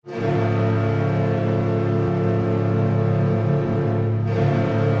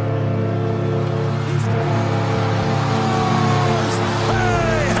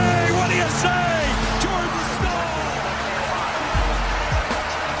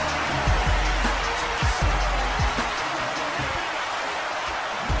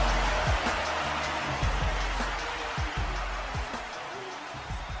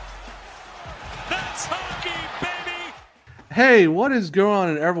Hey, what is going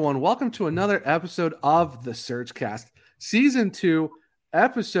on, everyone? Welcome to another episode of the Surgecast, Season 2,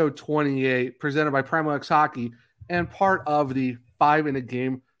 Episode 28, presented by Primo X Hockey and part of the 5 in a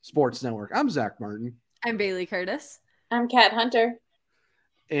Game Sports Network. I'm Zach Martin. I'm Bailey Curtis. I'm Kat Hunter.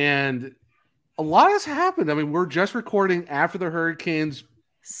 And a lot has happened. I mean, we're just recording after the Hurricanes.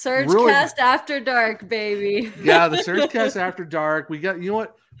 Surgecast After Dark, baby. Yeah, the Surgecast After Dark. We got, you know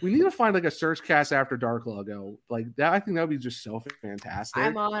what? We need to find like a Surgecast After Dark logo. Like that, I think that would be just so fantastic.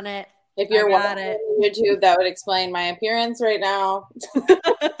 I'm on it. If you're watching YouTube, that would explain my appearance right now.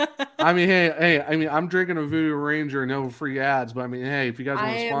 I mean, hey, I'm drinking a Voodoo Ranger, no free ads, but I mean, hey, if you guys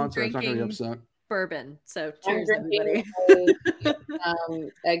want to sponsor, it's not going to be upset. Bourbon, so cheers, everybody.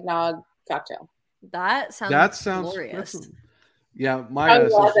 Eggnog cocktail. That sounds glorious. Yeah, I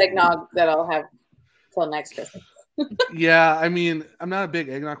love eggnog that I'll have till next Christmas. Yeah, I mean, I'm not a big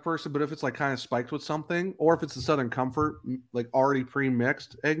eggnog person, but if it's like kind of spiked with something, or if it's the Southern Comfort, like already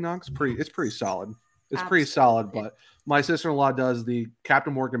pre-mixed eggnog, it's pretty solid. It's Absolutely. Pretty solid, but my sister-in-law does the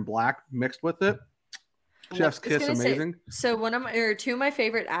Captain Morgan Black mixed with it. Chef's kiss, amazing. So two of my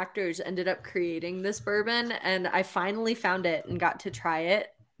favorite actors ended up creating this bourbon, and I finally found it and got to try it.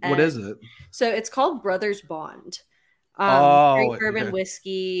 What is it? So it's called Brothers Bond. Bourbon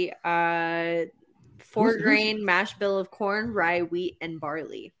whiskey, 4-grain mash bill of corn, rye, wheat, and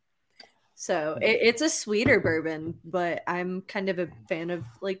barley. So it's a sweeter bourbon, but I'm kind of a fan of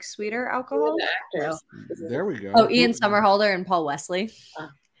like sweeter alcohol. So. There we go. Oh, Ian Somerhalder and Paul Wesley.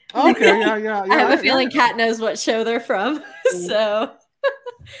 Okay, yeah. I have a feeling Kat knows what show they're from, so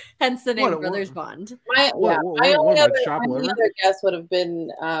hence the name Brothers Bond. My only other guess would have been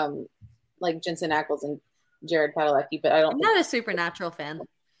like Jensen Ackles and Jared Padalecki, but I'm not a Supernatural fan.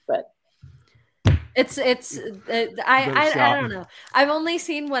 But I don't know. I've only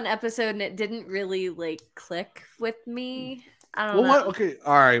seen one episode and it didn't really like click with me. I don't know. What? Okay,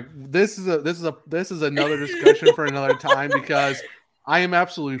 all right. This is another discussion for another time because I am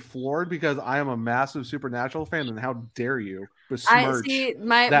absolutely floored because I am a massive Supernatural fan, and how dare you besmirch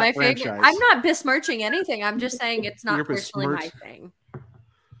my favorite? I'm not besmirching anything. I'm just saying it's not personally my thing.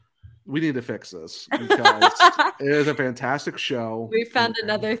 We need to fix this because it is a fantastic show. We found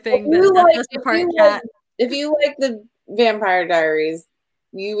another thing if you like the Vampire Diaries,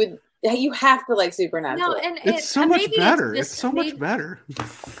 you have to like Supernatural. No, and it's so much better. It's so much better.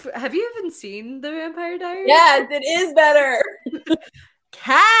 Have you even seen the Vampire Diaries? Yes, it is better.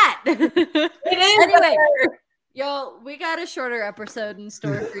 Cat. It is anyway. better. Yo, we got a shorter episode in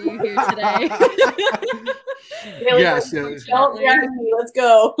store for you here today. Yes. Don't drag me. Let's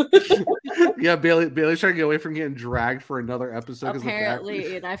go. Yeah, Bailey's trying to get away from getting dragged for another episode.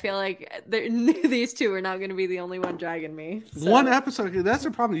 Apparently, and I feel like these two are not going to be the only one dragging me. So. One episode. That's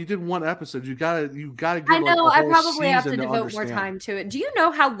the problem. You did one episode. You gotta get. I know. I probably have to devote more time to it. Do you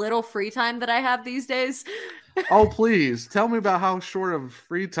know how little free time that I have these days? Oh, please tell me about how short of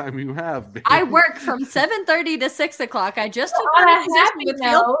free time you have. Baby. I work from 7:30 to 6 o'clock. I just took on a position with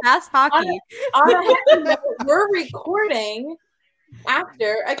Field Pass Hockey. We're recording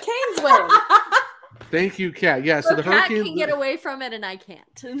after a Canes win. Thank you, Kat. Yeah, so the Hurricanes can get away from it, and I can't.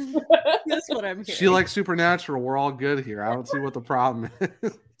 That's what I'm hearing. She likes Supernatural. We're all good here. I don't see what the problem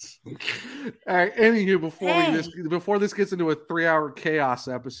is. All right. Anywho, before this gets into a 3-hour chaos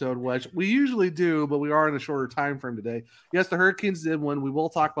episode, which we usually do, but we are in a shorter time frame today. Yes, the Hurricanes did win. We will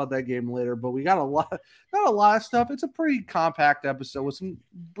talk about that game later, but we got not a lot of stuff. It's a pretty compact episode with some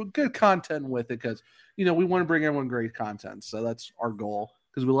good content with it because we want to bring everyone great content. So that's our goal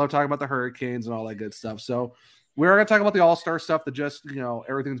because we love talking about the Hurricanes and all that good stuff. So we're going to talk about the All-Star stuff that just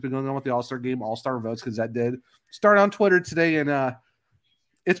everything's been going on with the All-Star game, All-Star votes, because that did start on Twitter today and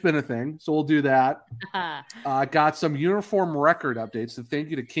it's been a thing, so we'll do that. Got some uniform record updates. So thank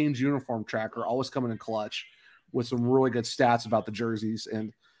you to Canes Uniform Tracker, always coming in clutch with some really good stats about the jerseys,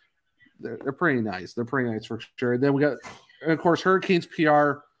 and they're pretty nice. They're pretty nice for sure. Then we got, and of course, Hurricanes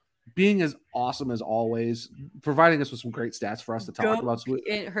PR being as awesome as always, providing us with some great stats for us to talk about.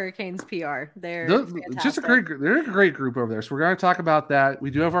 Hurricanes PR, they're just a great group over there. So we're going to talk about that. We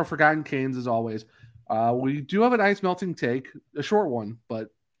do have our Forgotten Canes as always. We do have an ice melting take, a short one, but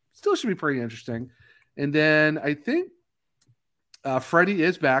still should be pretty interesting. And then I think Freddie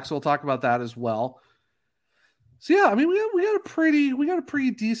is back, so we'll talk about that as well. So yeah, I mean we got a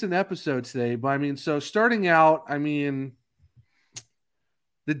pretty decent episode today. But I mean, so starting out, I mean,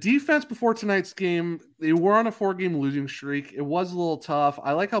 the defense before tonight's game, they were on a 4-game losing streak. It was a little tough.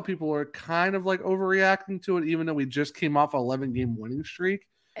 I like how people are kind of like overreacting to it, even though we just came off an 11-game winning streak.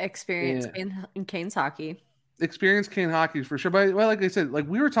 Experience in Canes hockey. Experience Canes hockey for sure. But like I said, like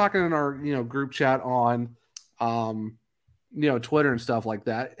we were talking in our group chat on Twitter and stuff like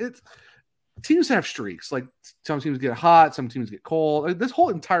that. Teams have streaks. Like some teams get hot, some teams get cold. Like, this whole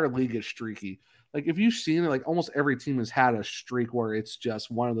entire league is streaky. Like if you've seen it, like almost every team has had a streak where it's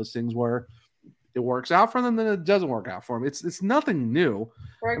just one of those things where it works out for them, then it doesn't work out for them. It's nothing new.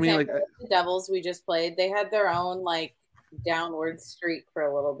 For example, the Devils we just played, they had their own like downward streak for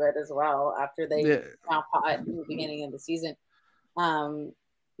a little bit as well after they got hot in the beginning of the season.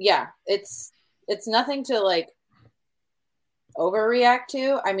 It's nothing to like overreact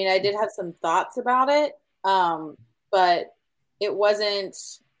to. I mean, I did have some thoughts about it, but it wasn't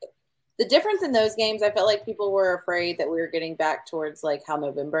the difference in those games. I felt like people were afraid that we were getting back towards like how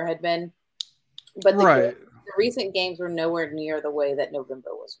November had been, but the recent games were nowhere near the way that November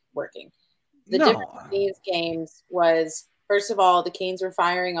was working. The difference in these games was, first of all, the Canes were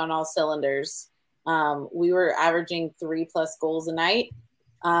firing on all cylinders. We were averaging 3+ goals a night,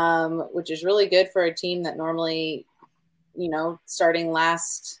 which is really good for a team that normally, starting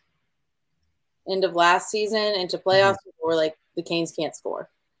end of last season into playoffs, we're like, the Canes can't score.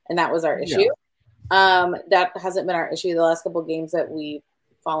 And that was our issue. That hasn't been our issue the last couple of games that we've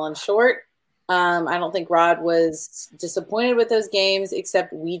fallen short. I don't think Rod was disappointed with those games,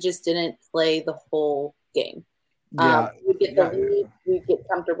 except we just didn't play the whole game. We get the lead, we get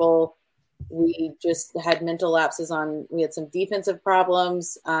comfortable. We just had mental lapses we had some defensive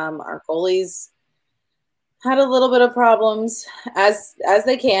problems. Our goalies had a little bit of problems, as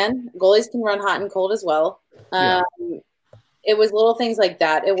they can. Goalies can run hot and cold as well. It was little things like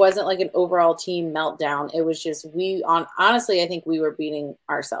that. It wasn't like an overall team meltdown. It was just honestly, I think we were beating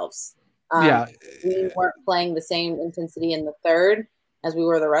ourselves. We weren't playing the same intensity in the third as we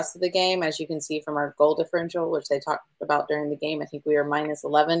were the rest of the game, as you can see from our goal differential, which they talked about during the game. I think we were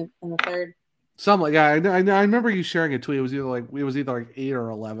 -11 in the third. Something like I remember you sharing a tweet. It was either like 8 or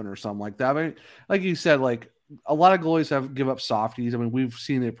 11 or something like that. I mean, like you said, like a lot of goalies give up softies. I mean, we've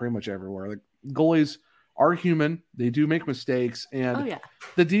seen it pretty much everywhere. Like goalies are human; they do make mistakes, and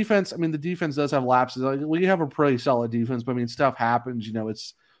the defense. I mean, the defense does have lapses. Like, we have a pretty solid defense, but I mean, stuff happens.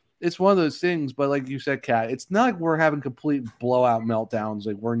 It's one of those things. But like you said, Kat, it's not like we're having complete blowout meltdowns.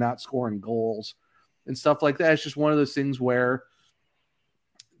 Like we're not scoring goals and stuff like that. It's just one of those things where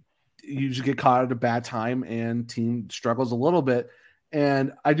you just get caught at a bad time and team struggles a little bit.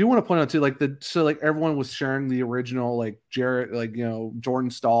 And I do want to point out too, like everyone was sharing the original, like Jared, like,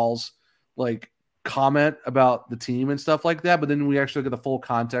 Jordan Stahl's like comment about the team and stuff like that. But then we actually get the full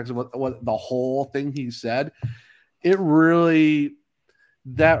context of what the whole thing he said. It really,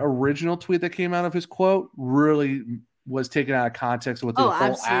 that original tweet that came out of his quote really was taken out of context of what the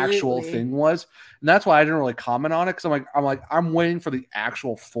whole actual thing was. And that's why I didn't really comment on it. Cause I'm waiting for the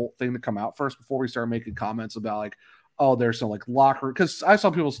actual full thing to come out first before we start making comments about like, oh, there's some like locker. Cause I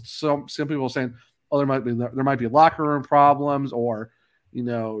saw some people saying, oh, there might be locker room problems, or,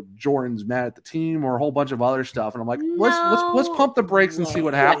 Jordan's mad at the team, or a whole bunch of other stuff. And I'm like, let's pump the brakes and see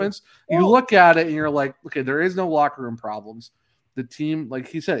what happens. You look at it and you're like, okay, there is no locker room problems. The team, like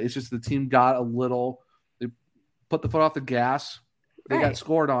he said, it's just the team got a little, put the foot off the gas. They got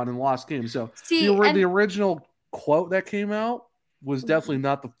scored on and lost games. So the original quote that came out was definitely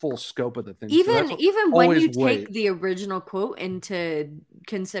not the full scope of the thing. Even when you take the original quote into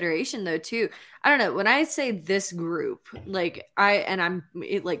consideration, though, too, I don't know. When I say this group, like I'm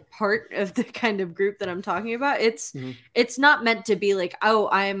part of the kind of group that I'm talking about, it's not meant to be like, oh,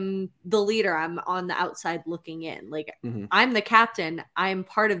 I'm the leader, I'm on the outside looking in. Like I'm the captain, I'm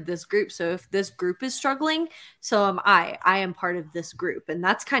part of this group. So if this group is struggling, so am I. I am part of this group, and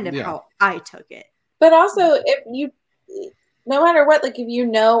that's kind of how I took it. But also, no matter what, like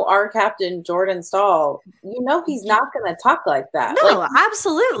if our captain Jordan Stahl, he's not going to talk like that. No,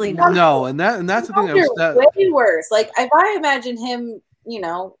 absolutely not. No, and that's the thing. Way worse. Like if I imagine him,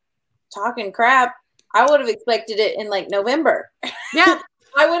 talking crap, I would have expected it in like November. Yeah,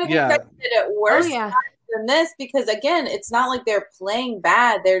 I would have expected it worse than this, because again, it's not like they're playing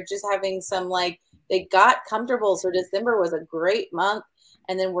bad. They're just having some they got comfortable. So December was a great month.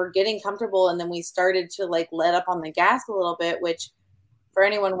 And then we're getting comfortable, and then we started to let up on the gas a little bit, which for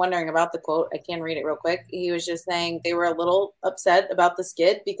anyone wondering about the quote, I can read it real quick. He was just saying they were a little upset about the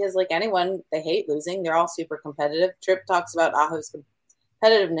skid because like anyone, they hate losing. They're all super competitive. Tripp talks about Aho's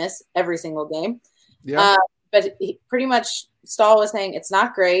competitiveness every single game. Yeah. But pretty much Stahl was saying it's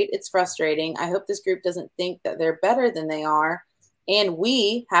not great. It's frustrating. I hope this group doesn't think that they're better than they are. And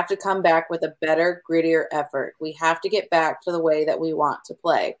we have to come back with a better, grittier effort. We have to get back to the way that we want to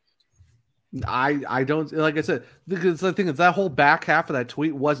play. I don't, like I said, because the thing is that whole back half of that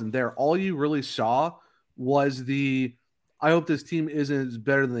tweet wasn't there. All you really saw was the I hope this team isn't as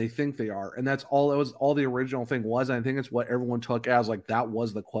better than they think they are. And that's all. That was all the original thing was. And I think it's what everyone took as like that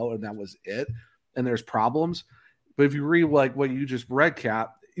was the quote and that was it. And there's problems. But if you read like what you just read,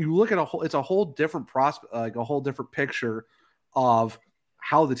 Cap, you look at it's a whole different prospect, like a whole different picture of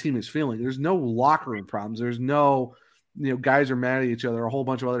how the team is feeling. There's no locker room problems. There's no, guys are mad at each other, a whole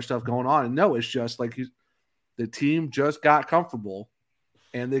bunch of other stuff going on. And no, it's just like the team just got comfortable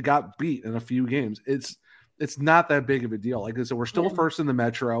and they got beat in a few games. It's not that big of a deal. Like I said, we're still first in the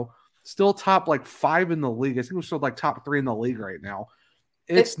Metro, still top like 5 in the league. I think we're still like top 3 in the league right now.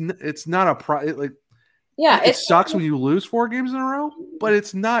 It's not a it sucks when you lose 4 games in a row, but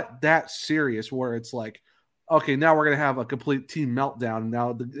it's not that serious where it's like, okay, now we're gonna have a complete team meltdown.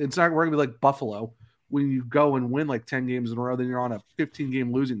 Now it's not we're gonna be like Buffalo when you go and win like 10 games in a row, then you're on a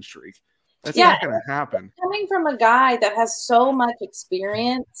 15-game losing streak. That's not gonna happen. Coming from a guy that has so much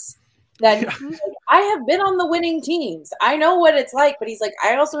experience. That I have been on the winning teams. I know what it's like, but he's like,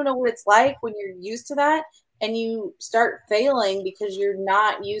 I also know what it's like when you're used to that and you start failing because you're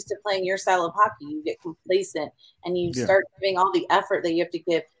not used to playing your style of hockey. You get complacent and you start giving all the effort that you have to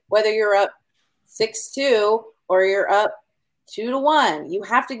give, whether you're up 6-2 or you're up 2-1. You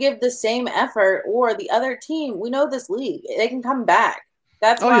have to give the same effort or the other team. We know this league. They can come back.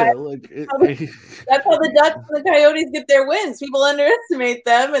 That's why. That's how the Ducks and the Coyotes get their wins. People underestimate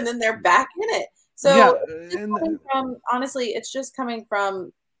them, and then they're back in it. So, it's just coming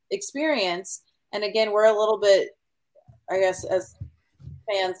from experience. And again, we're a little bit, I guess, as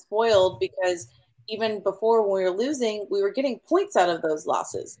fans, spoiled because even before when we were losing, we were getting points out of those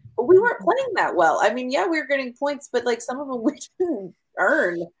losses, but we weren't playing that well. I mean, we were getting points, but like some of them we didn't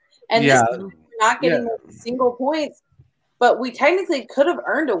earn, and this we're not getting single points. But we technically could have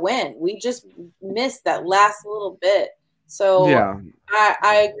earned a win. We just missed that last little bit. So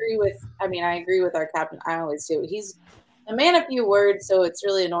I agree with our captain. I always do. He's a man of few words, so it's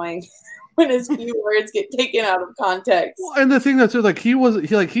really annoying when his few words get taken out of context. Well, and the thing that's like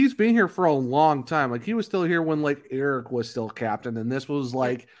he's been here for a long time. Like he was still here when like Eric was still captain, and this was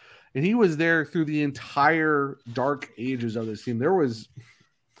like, and he was there through the entire dark ages of this team.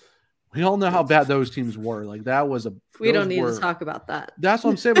 We all know how bad those teams were. Like that was we don't need to talk about that. That's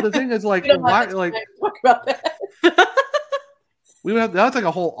what I'm saying. But the thing is, like, why? Like, talk about that. We would have that's like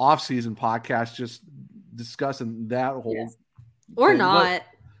a whole off-season podcast just discussing that whole or thing. not.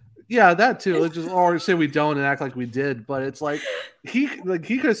 But, that too. Let's just or say we don't and act like we did. But it's like he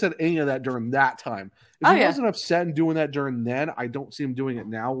could have said any of that during that time. If he wasn't upset and doing that during then, I don't see him doing it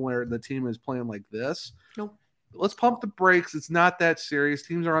now where the team is playing like this. Nope. Let's pump the brakes. It's not that serious.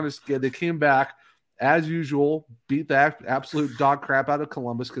 Teams are on a skid. They came back as usual, beat the absolute dog crap out of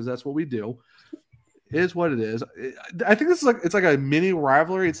Columbus because that's what we do. It is what it is. I think it's like a mini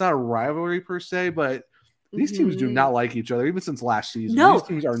rivalry. It's not a rivalry per se, but these teams do not like each other, even since last season. No, these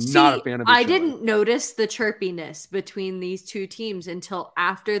teams are not a fan of each other. I didn't notice the chirpiness between these two teams until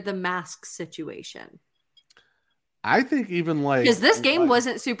after the mask situation. I think even like because this game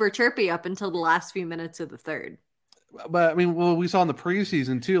wasn't super chirpy up until the last few minutes of the third. But I mean, we saw in the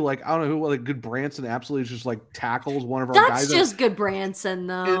preseason too. Like I don't know who, like Good Branson absolutely just like tackles one of our guys. That's just Good Branson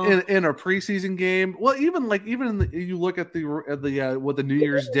though. In a preseason game. Well, even you look at the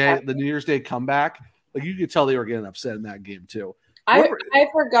New Year's Day comeback. Like you could tell they were getting upset in that game too. I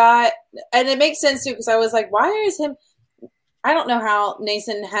forgot, and it makes sense too because I was like, why is him? I don't know how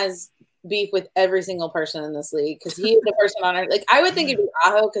Nason has beef with every single person in this league because he's the person on it. Like I would think it'd be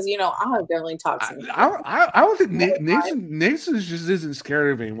Aho because Aho definitely talks to me. I don't think Nason just isn't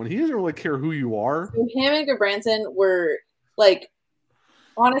scared of anyone. He doesn't really care who you are. So him and Gabranson were like,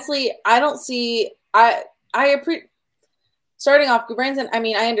 honestly, I don't see. Starting off, Gabranson. I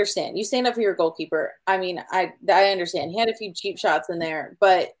mean, I understand you stand up for your goalkeeper. I mean, I understand he had a few cheap shots in there,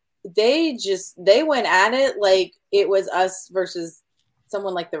 but they went at it like it was us versus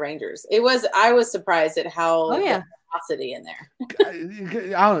someone like the Rangers. I was surprised at how velocity in there. I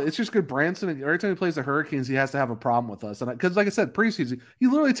don't know. It's just Good Branson. Every time he plays the Hurricanes, he has to have a problem with us. And because, like I said, preseason, he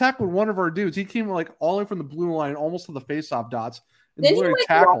literally tackled one of our dudes. He came like all in from the blue line, almost to the face-off dots. And then he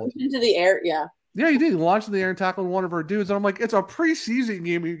tackled into the air. Yeah. Yeah, he did. He launched in the air and tackled one of our dudes. And I'm like, it's a preseason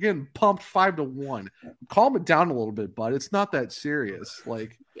game. You're getting pumped 5-1. Calm it down a little bit, bud. It's not that serious.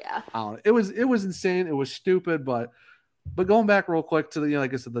 Like, I don't know. It was insane. It was stupid, but going back real quick to the,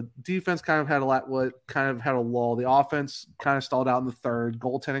 like I said, the defense kind of had a lull. The offense kind of stalled out in the third.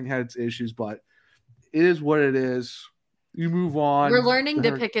 Goaltending had its issues, but it is what it is. you move on. We're learning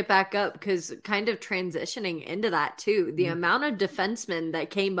to pick it back up because kind of transitioning into that too. The amount of defensemen that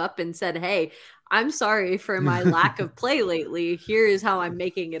came up and said, "Hey, I'm sorry for my lack of play lately. Here is how I'm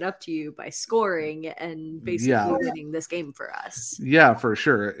making it up to you by scoring and basically winning this game for us." Yeah, for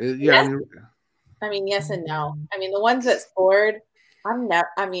sure. Yes. I mean, yes and no. I mean, the ones that scored,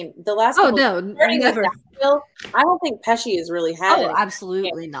 the last. Oh no, never. I don't think Pesci has really had it.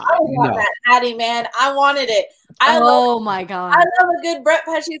 Absolutely not. I want that Hattie, man. I wanted it. My god, I love a good Brett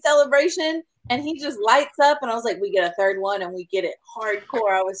Pesci celebration, and he just lights up. And I was like, we get a third one, and we get it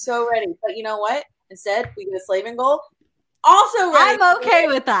hardcore. I was so ready, but you know what? Instead, we get a Slavin goal. Also ready. I'm okay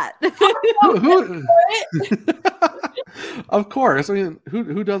with that. Of course. I mean,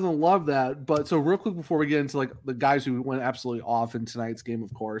 who doesn't love that? But so real quick before we get into like the guys who went absolutely off in tonight's game,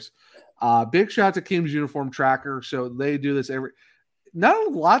 of course, big shout out to King's Uniform Tracker. So they do this not a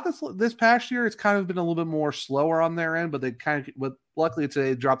lot this past year. It's kind of been a little bit more slower on their end, but but luckily today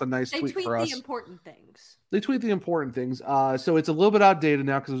they dropped a nice tweet for us. They tweet the important things. They tweet the important things. So it's a little bit outdated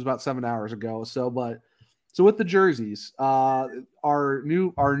now because it was about 7 hours ago. So with the jerseys, our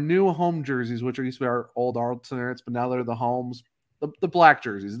new home jerseys, which used to be our old alternates, but now they're the homes, the black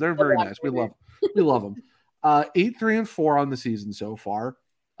jerseys. They're very nice. We love them. 8, 3, and 4 on the season so far.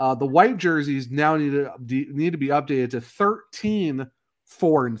 The white jerseys now need to be updated to 13,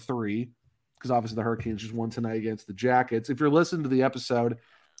 4, and 3 because obviously the Hurricanes just won tonight against the Jackets. If you're listening to the episode,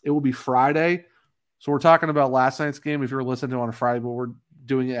 it will be Friday. So we're talking about last night's game. If you're listening to it on a Friday, but we're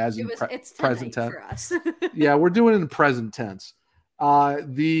doing it as it's present tense for us. Yeah, we're doing it in present tense.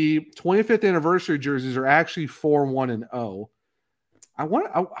 The 25th anniversary jerseys are actually 4-1 and 0. I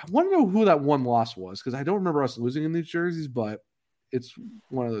want to know who that one loss was because I don't remember us losing in these jerseys, but it's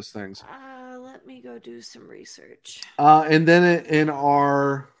one of those things. Let me go do some research. And then in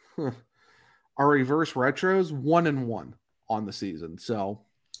our reverse retros, 1-1 on the season. So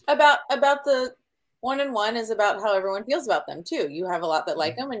about the 1-1 is about how everyone feels about them too. You have a lot that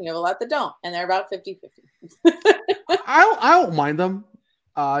like them and you have a lot that don't, and they're about 50-50. I don't mind them.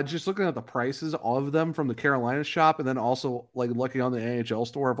 Just looking at the prices of them from the Carolina shop, and then also like looking on the NHL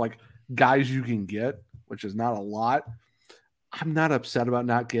store of like guys you can get, which is not a lot. I'm not upset about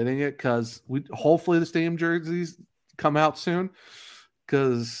not getting it because hopefully the stadium jerseys come out soon.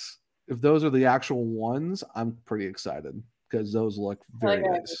 Because if those are the actual ones, I'm pretty excited because those look very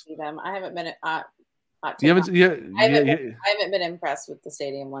nice. See them. I haven't been. I haven't been impressed with the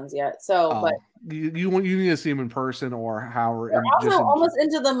stadium ones yet. So, but you need to see them in person or how. We're also almost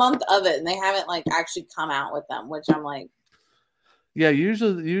into the month of it, and they haven't like actually come out with them, which I'm like. Yeah,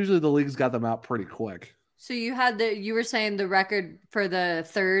 usually the league's got them out pretty quick. So you were saying the record for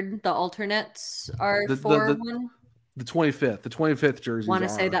the alternates are 4-1. The 25th jerseys. I want to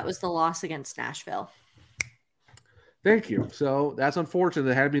say that was the loss against Nashville. Thank you. So that's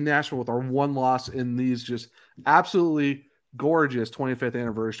unfortunate. It had to be Nashville with our one loss in these just absolutely gorgeous 25th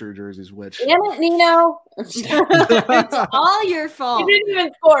anniversary jerseys. Which damn it, Nino! It's all your fault. You didn't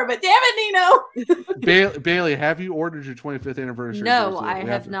even score, but damn it, Nino! Bailey, have you ordered your 25th anniversary? No, I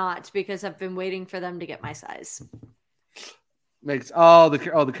have not because I've been waiting for them to get my size.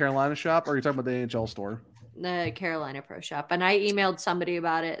 The Carolina shop? Or are you talking about the NHL store? The Carolina Pro Shop, and I emailed somebody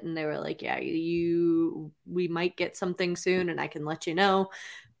about it, and they were like, "Yeah, we might get something soon, and I can let you know,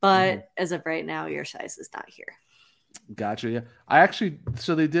 but as of right now, your size is not here." Gotcha. Yeah,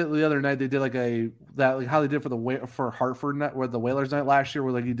 they did the other night. They did like how they did for Hartford night, where the Whalers night last year,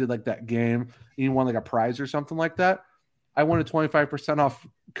 where like you did like that game, and you won like a prize or something like that. I won a 25% off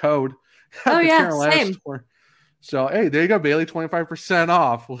code. Oh yeah, same. Store. So, hey, there you go, Bailey, 25%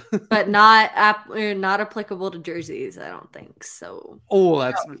 off. But not applicable to jerseys, I don't think. So. Oh,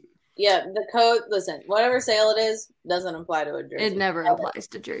 that's... Yeah, the code, listen, whatever sale it is, doesn't apply to a jersey. It never applies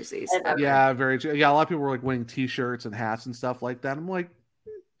to jerseys. Ever. Yeah, very true. Yeah, a lot of people were like winning T-shirts and hats and stuff like that. I'm like,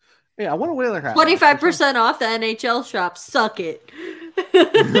 yeah, I want a Whaler hat. 25% off the NHL shop. Suck it.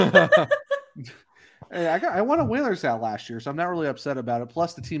 Hey, I won a Whalers hat last year, so I'm not really upset about it.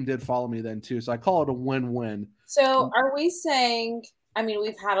 Plus, the team did follow me then, too, so I call it a win-win. So, are we saying,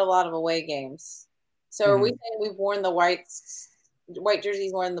 we've had a lot of away games. So, are we saying we've worn the white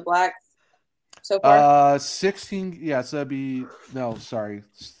jerseys more than the blacks so far? 16, yeah, so that'd be,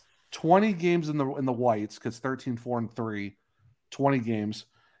 20 games in the whites, because 13, 4, and 3, 20 games.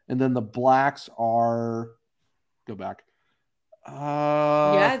 And then the blacks are, go back,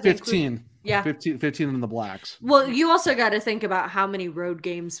 15. Yeah, 15 in the blacks. Well, you also got to think about how many road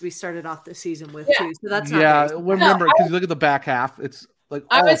games we started off the season with too. So that's not remember, because you look at the back half, it's like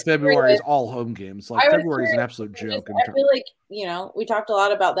all of February is all home games. Like February is an absolute joke. I feel like we talked a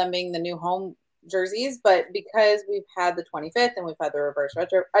lot about them being the new home jerseys, but because we've had the 25th and we've had the reverse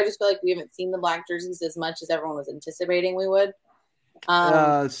retro, I just feel like we haven't seen the black jerseys as much as everyone was anticipating we would.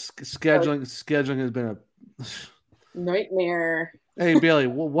 Scheduling has been a nightmare. Hey Bailey,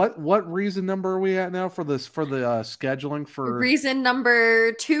 what reason number are we at now for the scheduling for reason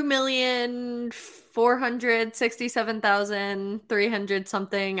number 2,467,300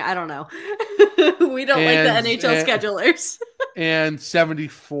 something? I don't know. We don't like the NHL schedulers. And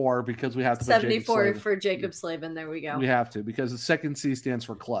 74 because we have to put 74 for Jacob Slavin. There we go. We have to because the second C stands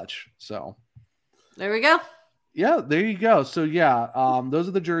for clutch. So there we go. Yeah, there you go. So yeah, those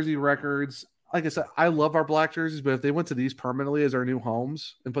are the jersey records. Like I said, I love our black jerseys, but if they went to these permanently as our new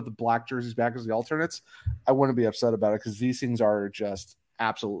homes and put the black jerseys back as the alternates, I wouldn't be upset about it because these things are just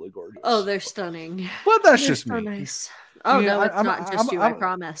absolutely gorgeous. Oh, they're stunning. But that's just me. Nice. Oh no, it's not just you. I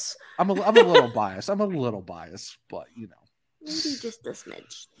promise. I'm a little biased. I'm a little biased, but you know, maybe just a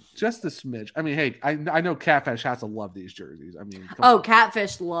smidge. Just a smidge. I mean, hey, I know Catfish has to love these jerseys. I mean,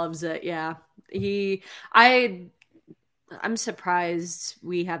 Catfish loves it. Yeah, I'm surprised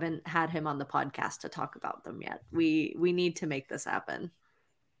we haven't had him on the podcast to talk about them yet. We need to make this happen.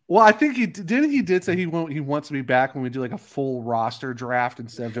 Well, I think he did say he wants to be back when we do like a full roster draft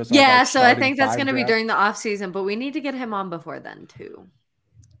instead of just so I think that's going to be during the off season, but we need to get him on before then too.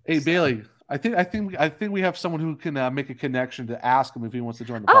 Hey Bailey, I think we have someone who can make a connection to ask him if he wants to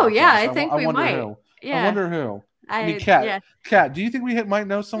join the podcast. Oh yeah, I think we might. Who. Yeah. I wonder who. Kat, do you think we might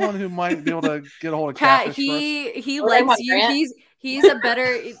know someone who might be able to get a hold of Kat? He likes you. He has a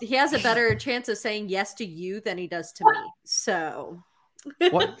better chance of saying yes to you than he does to me. So,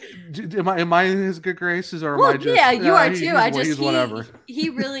 what am I in his good graces or am I just? Yeah, you are too. Whatever. He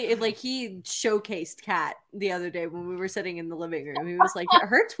really he showcased Kat the other day when we were sitting in the living room. He was like,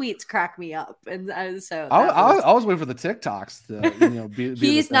 her tweets crack me up, and I was waiting for the TikToks to be.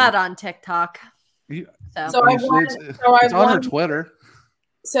 He's not on TikTok. It's on her Twitter.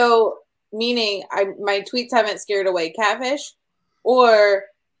 So, meaning my tweets haven't scared away Catfish or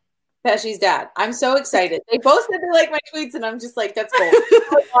Pesci's dad. I'm so excited. They both said they like my tweets, and I'm just like, that's cool.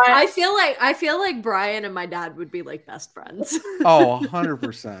 I feel like Brian and my dad would be like best friends. Oh,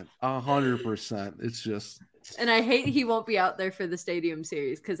 100%. 100%. It's just. And I hate he won't be out there for the Stadium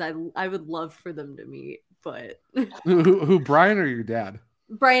Series because I would love for them to meet. But who Brian or your dad?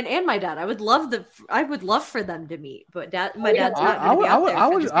 Brian and my dad. I would love for them to meet, but my dad's not going to be out there. I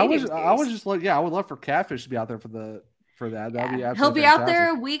would love for Catfish to be out there for that. That'd be absolutely He'll be fantastic. out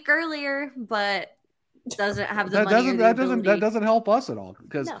there a week earlier, but doesn't have the money. That doesn't help us at all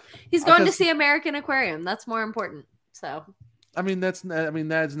because he's going to see American Aquarium. That's more important. So that's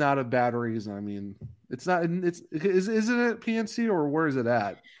not a bad reason. I mean, it's not. Isn't it PNC or where is it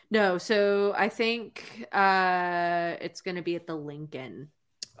at? No, so I think it's going to be at the Lincoln.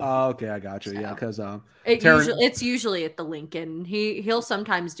 Oh, okay, I got you. So, yeah, because it's usually at the Lincoln. He'll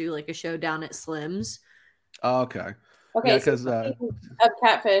sometimes do like a show down at Slim's. Okay. Okay, because of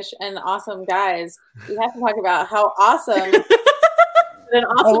Catfish and awesome guys, we have to talk about how awesome an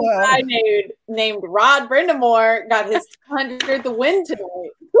awesome guy named Rod Brindamore got his 100th win tonight.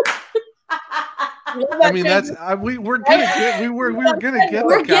 I mean, we're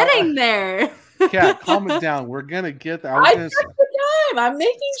getting there. Kat, calm it down. We're gonna get there. I'm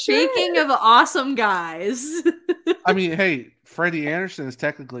making sure. Speaking of awesome guys, I mean, hey, Freddie Anderson is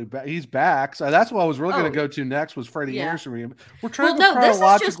technically back. He's back, so that's what I was really going to go to next was Freddie Anderson. We're trying to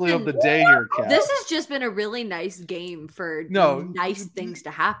chronologically of the day here, Kat. This has just been a really nice game for nice things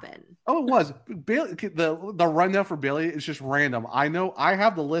to happen. Oh, it was. Bailey, the rundown for Bailey is just random. I know I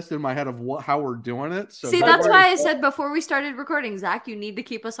have the list in my head of how we're doing it. So that's why I said before we started recording, Zach, you need to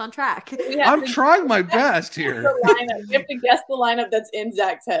keep us on track. I'm trying my best here. We have to guess the lineup that's in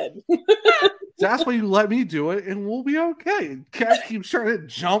Zach's head. That's why you let me do it, and we'll be okay. Kat keeps trying to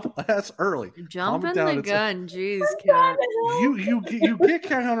jump us early. Jumping the gun, jeez, Kat. You get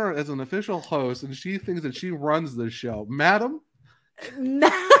Kat Hunter as an official host, and she thinks that she runs the show, madam.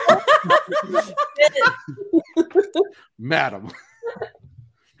 Madam,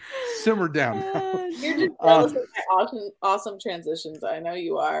 simmer down. You're just jealous of my awesome transitions. I know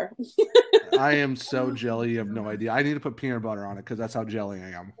you are. I am so jelly. You have no idea. I need to put peanut butter on it because that's how jelly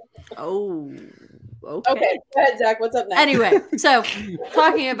I am. Oh, okay. Go ahead, Zach. What's up next? Anyway, so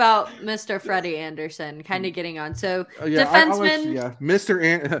talking about Mr. Freddie Anderson, kind of getting on. So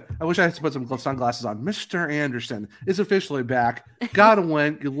defenseman, I wish I had to put some sunglasses on. Mr. Anderson is officially back. Got to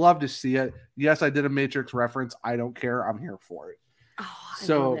win. You love to see it. Yes, I did a Matrix reference. I don't care. I'm here for it. I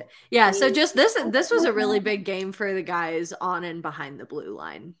love it. Yeah, so just this was a really big game for the guys on and behind the blue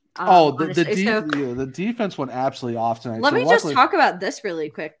line. The defense went absolutely off tonight. Let me just talk about this really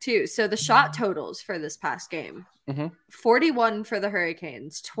quick too. So the shot totals for this past game: 41 for the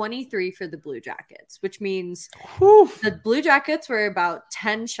Hurricanes, 23 for the Blue Jackets, which means the Blue Jackets were about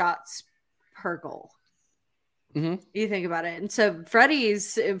 10 shots per goal. You think about it, and so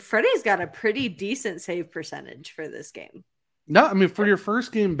Freddie's got a pretty decent save percentage for this game. No, I mean for your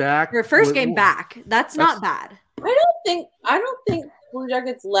first game back, that's not bad. I don't think Blue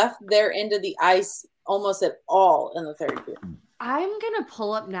Jackets left their end of the ice almost at all in the third period. I'm gonna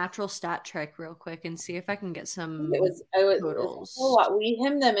pull up Natural Stat Trick real quick and see if I can get some totals. It was a lot. We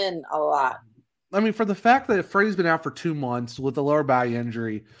hemmed them in a lot. I mean, for the fact that Freddie's been out for 2 months with a lower body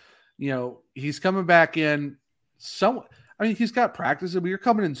injury, he's coming back in. He's got practice, but you're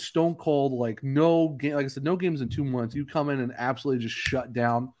coming in stone cold, like no game. Like I said, no games in 2 months. You come in and absolutely just shut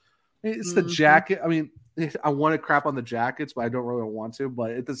down. It's the jacket. I mean, I want to crap on the Jackets, but I don't really want to.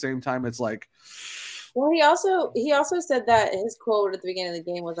 But at the same time, it's like. Well, he also said that his quote at the beginning of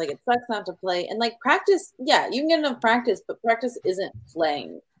the game was like, "It sucks not to play." And like practice, yeah, you can get enough practice, but practice isn't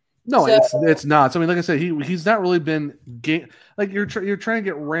playing. No, it's not. So, I mean, like I said, he's not really been game. Like you're trying to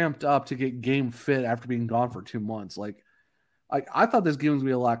get ramped up to get game fit after being gone for 2 months. Like I thought this game was gonna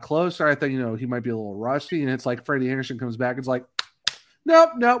be a lot closer. I thought he might be a little rusty, and it's like Freddie Anderson comes back. It's like,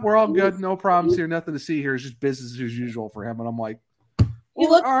 nope, we're all good, no problems here, nothing to see here. It's just business as usual for him. And I'm like, he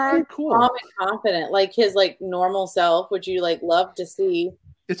looks all right, cool, calm and confident, like his like normal self, which you like love to see.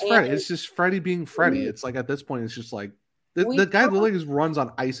 It's Freddie. It's just Freddie being Freddie. It's like at this point, it's just like. The guy literally just runs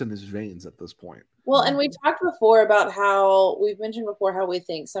on ice in his veins at this point. Well, and we talked before about how we've mentioned before how we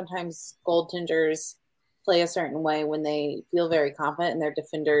think sometimes goaltenders play a certain way when they feel very confident in their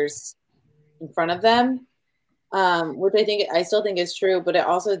defenders in front of them, which I still think is true. But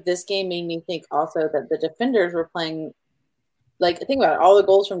this game made me think also that the defenders were playing, like, think about it, all the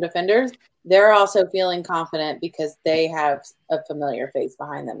goals from defenders, they're also feeling confident because they have a familiar face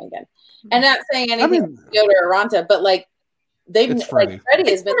behind them again. And not saying anything about Yoda or Ranta, but like, Freddie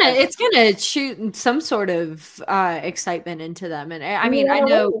has been. It's gonna shoot some sort of excitement into them, and I mean, I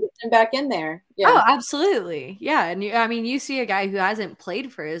know back in there. Yeah. Oh, absolutely, yeah. And you see a guy who hasn't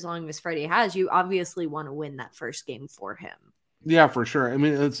played for as long as Freddie has. You obviously want to win that first game for him. Yeah, for sure. I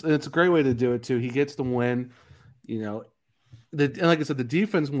mean, it's a great way to do it too. He gets the win. And like I said, the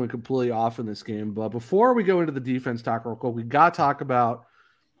defense went completely off in this game. But before we go into the defense talk real quick, we got to talk about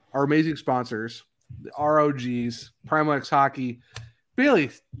our amazing sponsors. The ROGs, Primo X Hockey.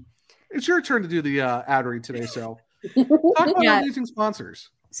 Bailey, it's your turn to do the ad read today. So talk about our amazing sponsors.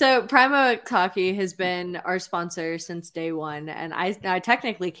 So Primo X Hockey has been our sponsor since day one, and I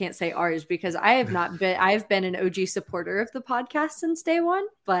technically can't say ours because I've been an OG supporter of the podcast since day one.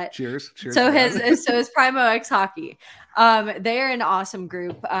 But cheers. So is Primo X Hockey. They are an awesome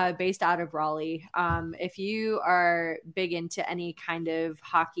group based out of Raleigh. If you are big into any kind of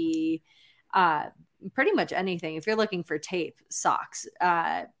hockey. Pretty much anything. If you're looking for tape, socks,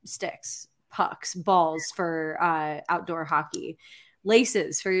 sticks, pucks, balls for outdoor hockey,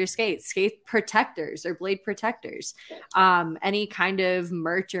 laces for your skates, skate protectors or blade protectors, any kind of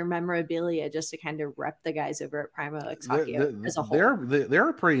merch or memorabilia just to kind of rep the guys over at Primo X Hockey as a whole.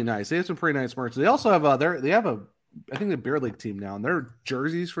 They're pretty nice. They have some pretty nice merch. They also have I think the Bear League team now, and their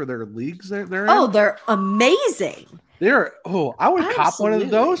jerseys for their leagues they're in. Oh, they're amazing. I would cop one of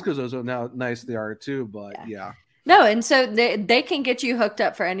those because those are now nice they are too. But yeah. No, and so they can get you hooked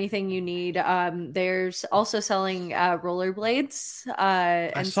up for anything you need. There's also selling rollerblades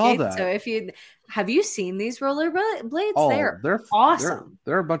and I saw skates. that. So have you seen these rollerblades? Oh, they're awesome.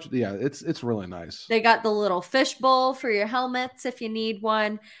 They're a bunch of it's really nice. They got the little fish bowl for your helmets if you need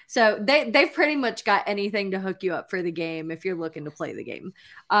one. So they've pretty much got anything to hook you up for the game if you're looking to play the game.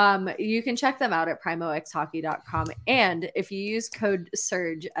 You can check them out at primoxhockey.com. And if you use code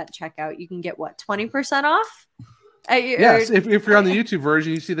SURGE at checkout, you can get 20% off? Yes, if you're on the YouTube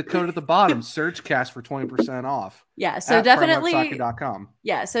version, you see the code at the bottom, SurgeCast for 20% off. Yeah, so definitely primoxhockey.com.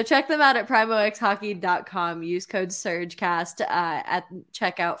 Yeah, so check them out at primoxhockey.com. Use code SurgeCast at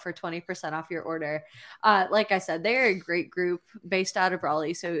checkout for 20% off your order. Like I said, they're a great group based out of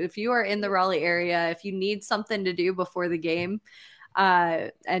Raleigh. So if you are in the Raleigh area, if you need something to do before the game,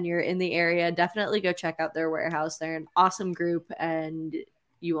 and you're in the area, definitely go check out their warehouse. They're an awesome group, and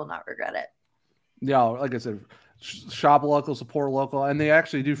you will not regret it. Yeah, like I said, shop local, support local, and they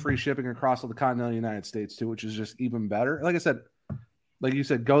actually do free shipping across the continental United States too, which is just even better. Like I said, like you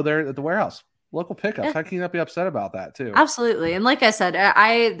said, go there at the warehouse, local pickups. Yeah. How can you not be upset about that too? Absolutely. And like I said,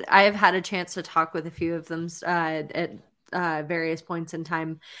 I have had a chance to talk with a few of them at various points in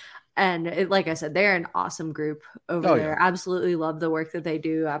time. And like I said, they're an awesome group over there. Yeah. Absolutely love the work that they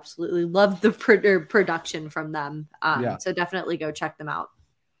do. Absolutely love the production from them. So definitely go check them out.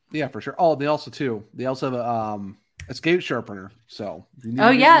 Yeah, for sure. Oh, they also have a skate sharpener. So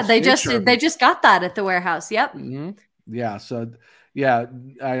they just got that at the warehouse. Yep. Mm-hmm. Yeah. So I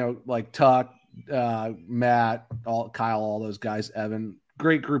know like Tuck, Matt, Kyle, all those guys, Evan,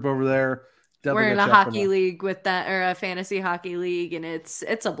 great group over there. Definitely we're in a hockey league with that, or a fantasy hockey league, and it's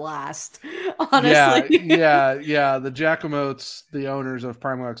a blast. Honestly, yeah. The Jackamotes, the owners of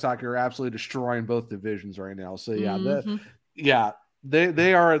Prime X Hockey, are absolutely destroying both divisions right now. So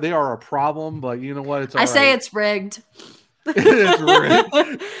they are a problem. But you know what? It's all say it's rigged. It's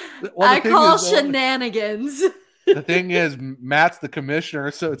rigged. I call shenanigans. The thing is, Matt's the commissioner,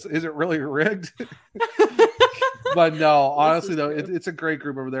 so is it really rigged? But no, honestly though, it's a great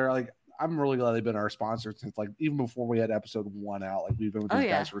group over there. Like, I'm really glad they've been our sponsor since like even before we had episode 1 out. Like, we've been with these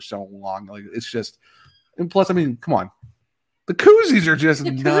guys for so long. Like, it's just, and plus, I mean, come on, the koozies are just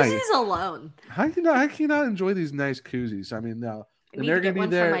nice. Koozies alone. How can you not enjoy these nice koozies? I mean, no. And they're going to be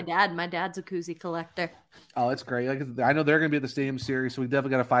there. For my dad. My dad's a koozie collector. Oh, it's great. Like, I know they're going to be at the Stadium Series, so we definitely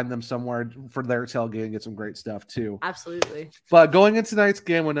got to find them somewhere for their tailgate and get some great stuff too. Absolutely. But going into tonight's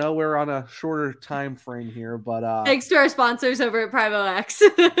game, we know we're on a shorter time frame here, but thanks to our sponsors over at Primo X.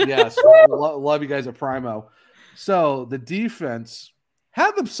 Yes, love you guys at Primo. So the defense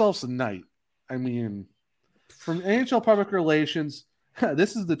had themselves a night. I mean, from NHL Public Relations,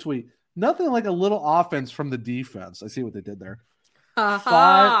 this is the tweet. Nothing like a little offense from the defense. I see what they did there.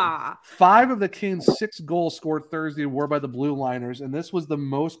 Five of the Kings' 6 goals scored Thursday were by the Blue Liners, and this was the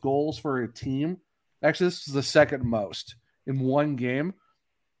most goals for a team. Actually, this is the second most in one game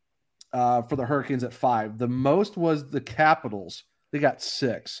for the Hurricanes at 5. The most was the Capitals. They got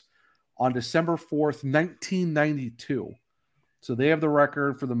 6 on December 4th, 1992. So they have the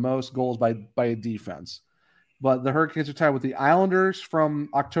record for the most goals by a defense. But the Hurricanes are tied with the Islanders from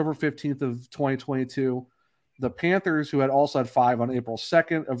October 15th of 2022. The Panthers, who had also had 5 on April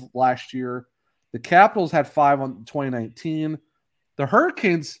 2nd of last year. The Capitals had 5 on 2019. The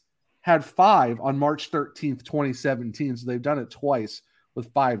Hurricanes had 5 on March 13th, 2017. So they've done it twice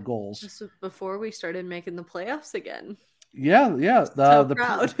with 5 goals. This was before we started making the playoffs again. Yeah.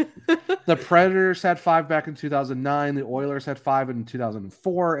 Proud. The Predators had 5 back in 2009. The Oilers had 5 in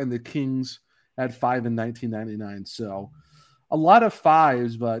 2004. And the Kings had 5 in 1999. So a lot of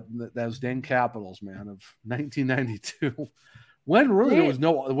 5s, but those dang Capitals, man, of 1992, when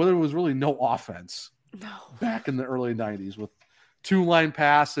there was really no offense. No. Back in the early 90s with 2-line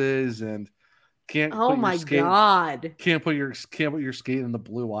passes and can't put your skate in the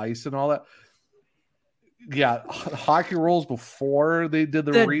blue ice and all that. Yeah, hockey rules before they did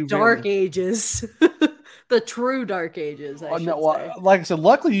the dark ages. The true dark ages. I should say. Like I said,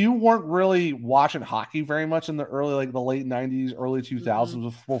 luckily you weren't really watching hockey very much in the late 90s, early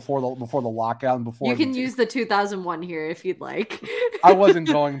 2000s before the lockout and before. You can use the 2001 here if you'd like. I wasn't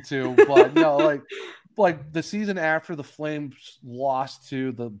going to, but no, like the season after the Flames lost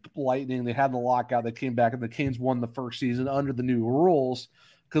to the Lightning, they had the lockout. They came back and the Canes won the first season under the new rules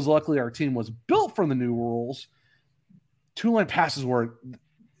because luckily our team was built from the new rules. 2-line passes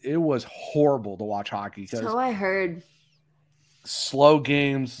it was horrible to watch hockey. So I heard. Slow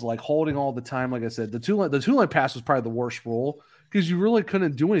games, like holding all the time. Like I said, the two-line pass was probably the worst rule because you really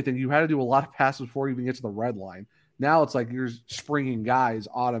couldn't do anything. You had to do a lot of passes before you even get to the red line. Now it's like you're springing guys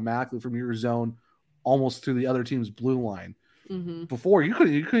automatically from your zone almost to the other team's blue line. Mm-hmm. Before you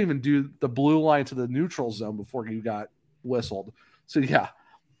couldn't even do the blue line to the neutral zone before you got whistled. So yeah.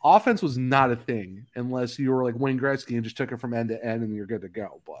 Offense was not a thing unless you were like Wayne Gretzky and just took it from end to end and you're good to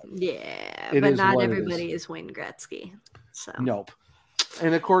go. But but not everybody is Wayne Gretzky. So nope.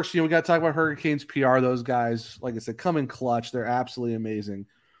 And of course, we got to talk about Hurricanes PR. Those guys, like I said, come in clutch. They're absolutely amazing.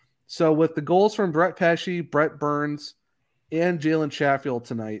 So with the goals from Brett Pesce, Brett Burns, and Jalen Chatfield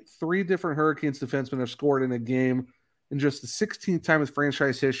tonight, 3 different Hurricanes defensemen have scored in a game in just the 16th time in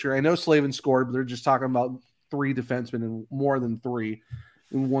franchise history. I know Slavin scored, but they're just talking about 3 defensemen and more than 3.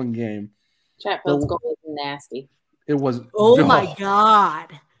 In one game. Chatfield's goal was nasty. It was. Oh my God.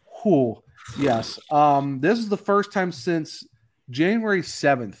 Cool. Yes. This is the first time since January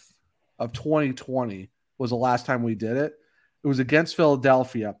 7th of 2020 was the last time we did it. It was against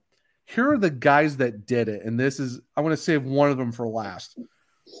Philadelphia. Here are the guys that did it. And this is, I'm going to save one of them for last.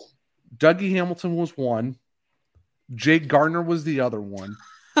 Dougie Hamilton was one. Jake Gardner was the other one.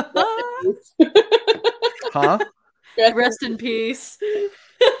 Huh? Rest in peace.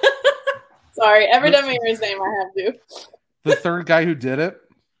 Sorry, every time I hear his name, I have to. The third guy who did it,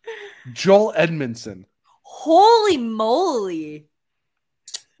 Joel Edmondson. Holy moly!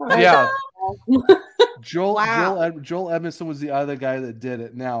 Yeah. Joel Edmondson was the other guy that did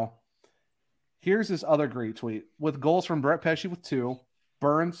it. Now, here's this other great tweet. With goals from Brett Pesce with 2,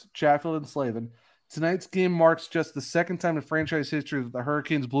 Burns, Chatfield, and Slavin, tonight's game marks just the second time in franchise history that the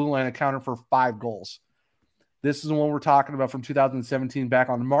Hurricanes' blue line accounted for 5 goals. This is the one we're talking about from 2017 back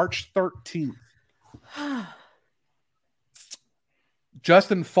on March 13th.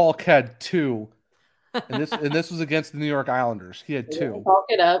 Justin Falk had 2. And this was against the New York Islanders. He had 2. Falk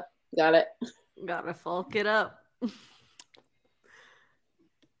it up. Got it. Gotta Falk it up.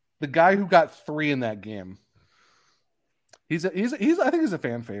 The guy who got 3 in that game. He's I think he's a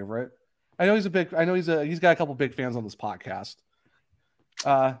fan favorite. He's got a couple big fans on this podcast.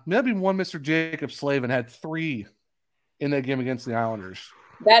 Maybe one Mr. Jacob Slavin had 3 in that game against the Islanders.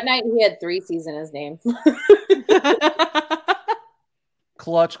 That night he had 3 C's in his name.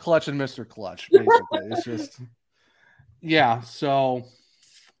 Clutch, and Mr. Clutch, basically. It's just, yeah. So,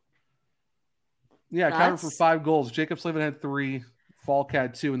 yeah, counted for 5 goals. Jacob Slavin had 3. Falk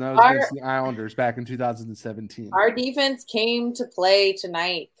had 2, and that was against the Islanders back in 2017. Our defense came to play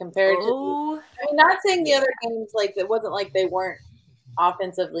tonight compared to. I mean, not saying the other games like it wasn't like they weren't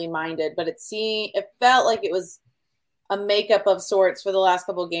offensively minded, but it felt like it was a makeup of sorts for the last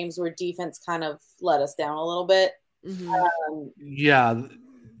couple of games where defense kind of let us down a little bit. Mm-hmm. Yeah.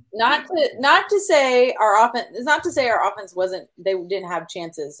 Not to say our offense wasn't. They didn't have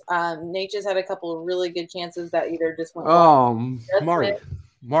chances. Nature's had a couple of really good chances that either just went.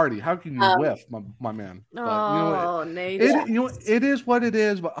 Marty, how can you whiff, my man? But, it is what it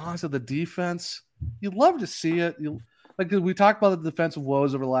is. But honestly, the defense, you love to see it. Like we talked about the defensive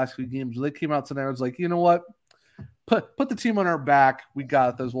woes over the last few games. They came out tonight. I was like, you know what? Put the team on our back. We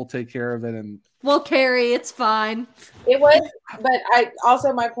got this. We'll take care of it, and we'll carry. It's fine. It was, but I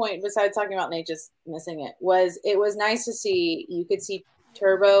also my point, besides talking about Nate just missing it, was nice to see. You could see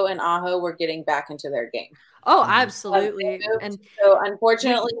Turbo and Aho were getting back into their game. Oh, absolutely. And so,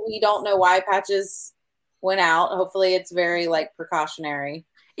 unfortunately, we don't know why Patches went out. Hopefully, it's very precautionary.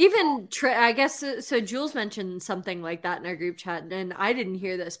 Even I guess so. Jules mentioned something like that in our group chat, and I didn't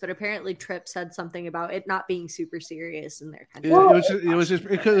hear this, but apparently Tripp said something about it not being super serious in their country. It was just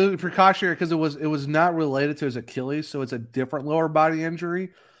precautionary because it was not related to his Achilles, so it's a different lower body injury.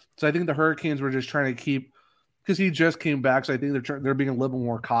 So I think the Hurricanes were just trying to keep, because he just came back, so I think they're being a little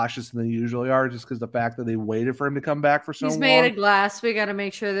more cautious than they usually are, just because the fact that they waited for him to come back for so long. He's made of glass. We got to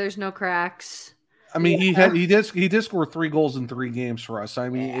make sure there's no cracks. I mean, he did score 3 goals in 3 games for us. I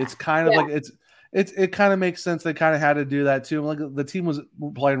mean, it's kind of like it kind of makes sense. They kind of had to do that too. Like the team was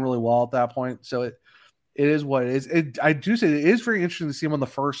playing really well at that point, so it is what it is. I do say it is very interesting to see him on the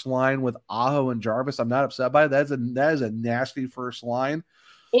first line with Aho and Jarvis. I'm not upset by it. That is a nasty first line.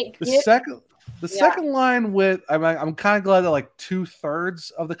 The second line with I'm kind of glad that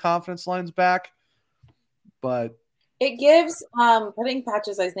 2/3 of the confidence line's back, but it gives putting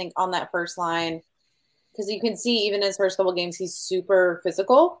Patches, I think, on that first line. Because you can see even his first couple games, he's super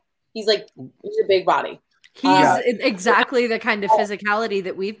physical. He's a big body. He's exactly the kind of physicality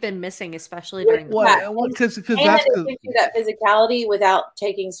that we've been missing, especially during the because that's that physicality without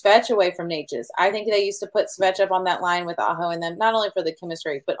taking Svetch away from Natchez. I think they used to put Svetch up on that line with Aho and them, not only for the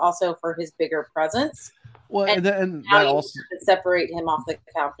chemistry, but also for his bigger presence. Well, and that also separate him off the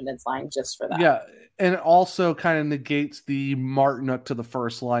confidence line just for that. Yeah. And it also kind of negates the Martinook to the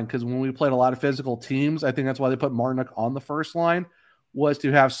first line, because when we played a lot of physical teams, I think that's why they put Martinook on the first line, was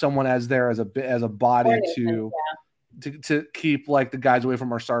to have someone as a body to keep the guys away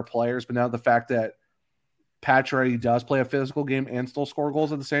from our star players. But now the fact that Pacioretty does play a physical game and still score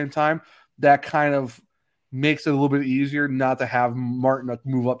goals at the same time, that kind of makes it a little bit easier not to have Martinook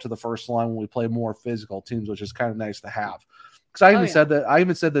move up to the first line when we play more physical teams, which is kind of nice to have. Because I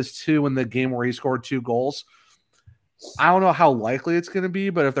even said this too in the game where he scored 2 goals. I don't know how likely it's going to be,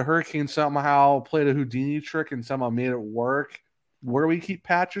 but if the Hurricanes somehow played a Houdini trick and somehow made it work, where we keep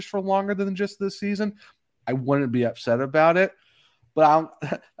Patches for longer than just this season, I wouldn't be upset about it. But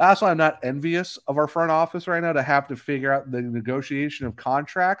that's why I'm not envious of our front office right now to have to figure out the negotiation of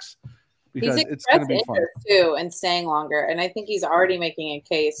contracts, because it's going to be fun too, and staying longer. And I think he's already making a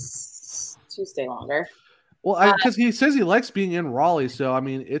case to stay longer. Well, because he says he likes being in Raleigh, so I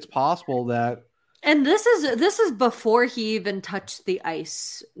mean, it's possible that. And this is before he even touched the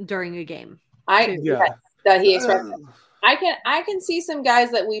ice during a game. That he expressed. I can see some guys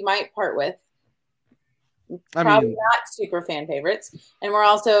that we might part with. Probably not super fan favorites, and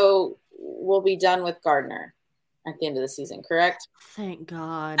we'll be done with Gardner at the end of the season. Correct? Thank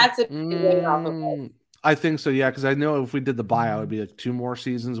God. That's a big weight off of it. I think so. Yeah, because I know if we did the buyout, it'd be 2 more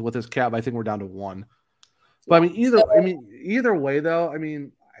seasons with his cap. I think we're down to 1. But I mean, either way though, I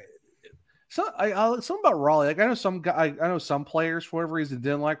mean, something about Raleigh. Like I know some players for whatever reason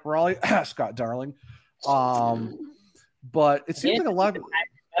didn't like Raleigh. Scott Darling. But it seems like a lot of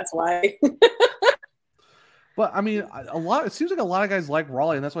that's why. But I mean, it seems like a lot of guys like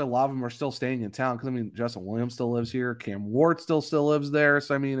Raleigh, and that's why a lot of them are still staying in town. Because I mean, Justin Williams still lives here, Cam Ward still lives there.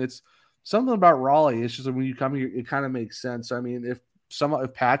 So I mean, it's something about Raleigh. It's just when you come here, it kind of makes sense. So, I mean, if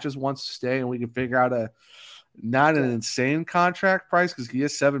Patches wants to stay, and we can figure out not an insane contract price because he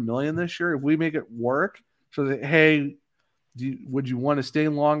has $7 million this year, if we make it work, so that hey, would you want to stay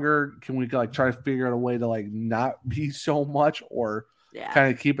longer? Can we try to figure out a way to not be so much, or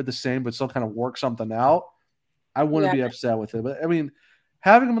kind of keep it the same but still kind of work something out? I wouldn't be upset with it. But I mean,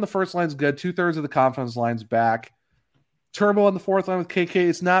 having him on the first line is good. 2/3 of the confidence line's back. Turbo on the fourth line with KK,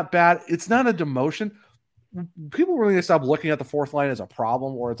 it's not bad. It's not a demotion. People really need to stop looking at the fourth line as a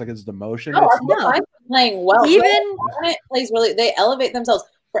problem, or it's like it's demotion. No, I'm playing well. They elevate themselves.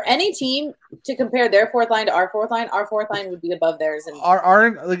 For any team to compare their fourth line to our fourth line would be above theirs. And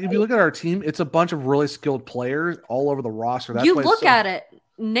if you look at our team, it's a bunch of really skilled players all over the roster. That's at it.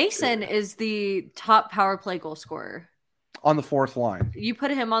 Nason is the top power play goal scorer on the fourth line. You put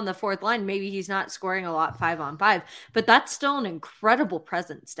him on the fourth line, maybe he's not scoring a lot 5-on-5, but that's still an incredible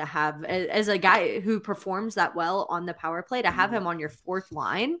presence to have as a guy who performs that well on the power play. To have him on your fourth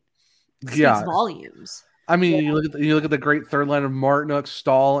line speaks volumes. I mean, you look at the great third line of Martinook,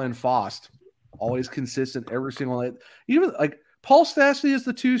 Stahl, and Fost. Always consistent every single night. Even Paul Stastny is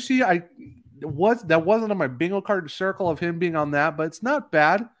the 2C. That wasn't on my bingo card circle of him being on that, but it's not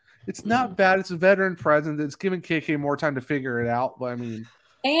bad. It's not bad. It's a veteran presence. It's giving KK more time to figure it out. But I mean,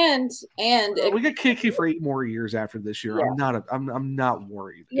 and we get KK for 8 more years after this year. Yeah. I'm not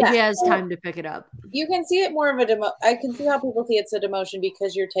worried. Yeah. He has time to pick it up. You can see it more of a I can see how people see it's a demotion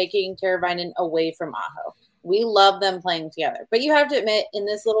because you're taking Teravainen away from Aho. We love them playing together, but you have to admit, in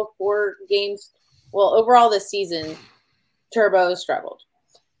this little 4 games, overall this season, Turbo struggled.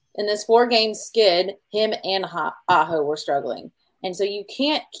 In this 4-game skid, him and Aho were struggling. And so you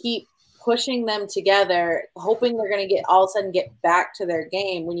can't keep pushing them together, hoping they're going to all of a sudden get back to their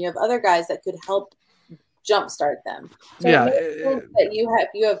game when you have other guys that could help jumpstart them. So that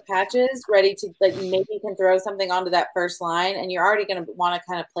you have Patches ready to maybe you can throw something onto that first line, and you're already going to want to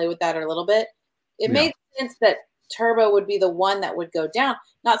kind of play with that a little bit. It made sense that Turbo would be the one that would go down.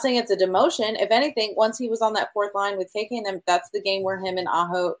 Not saying it's a demotion. If anything, once he was on that fourth line with KK and them, that's the game where him and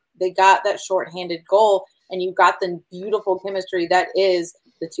Aho, they got that shorthanded goal, and you got the beautiful chemistry that is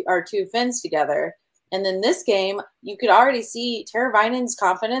our two Finns together. And then this game, you could already see Teravainen's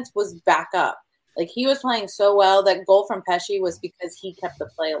confidence was back up. He was playing so well. That goal from Pesce was because he kept the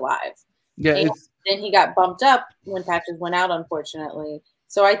play alive. Yeah. And then he got bumped up when Patches went out, unfortunately.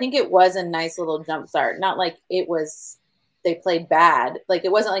 So I think it was a nice little jump start. Not like it was they played bad.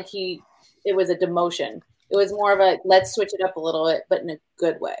 It wasn't like it was a demotion. It was more of a let's switch it up a little bit, but in a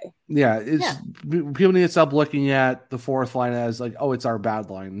good way. Yeah, people need to stop looking at the fourth line as it's our bad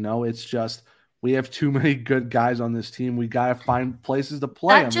line. No, it's just we have too many good guys on this team. We got to find places to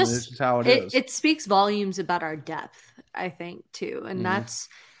play them. This is how it is. It speaks volumes about our depth, I think, too. And that's,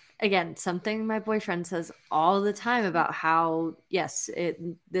 again, something my boyfriend says all the time about how,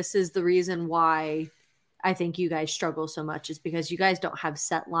 this is the reason why I think you guys struggle so much, is because you guys don't have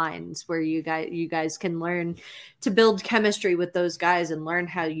set lines where you guys can learn to build chemistry with those guys and learn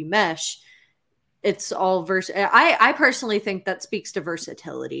how you mesh. It's all I personally think that speaks to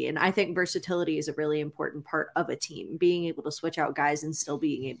versatility, and I think versatility is a really important part of a team, being able to switch out guys and still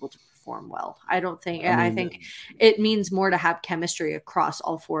being able to perform well. I think it means more to have chemistry across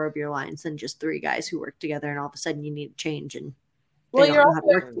all 4 of your lines than just 3 guys who work together and all of a sudden you need to change and they don't know how to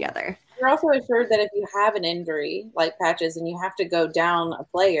work together. You're also assured that if you have an injury like Patches and you have to go down a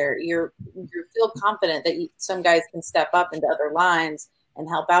player, you feel confident that some guys can step up into other lines and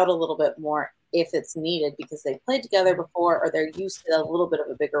help out a little bit more if it's needed, because they've played together before or they're used to a little bit of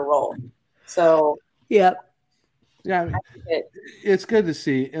a bigger role. So, it's good to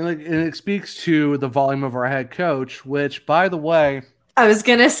see. And it speaks to the volume of our head coach, which, by the way, I was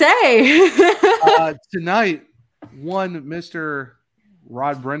going to say tonight, Mr.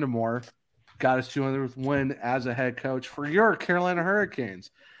 Rod Brindamore got his 200th win as a head coach for your Carolina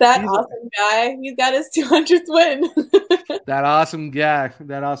Hurricanes. That awesome guy. He's got his 200th win. That awesome guy.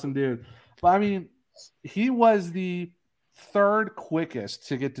 That awesome dude. But I mean, he was the 3rd quickest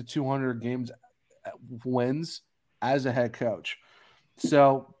to get to 200 games wins as a head coach.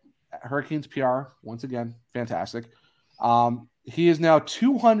 So Hurricanes PR, once again, fantastic. He is now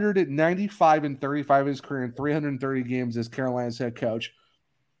 295-35 in his career in 330 games as Carolina's head coach.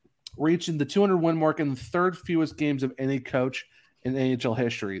 reaching the 200 win mark in the third fewest games of any coach in NHL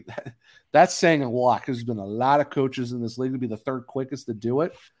history. That's saying a lot because there's been a lot of coaches in this league to be the third quickest to do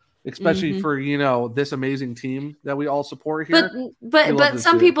it, especially for, this amazing team that we all support here. But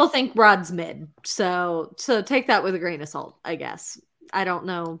some people think Rod's mid. So take that with a grain of salt, I guess. I don't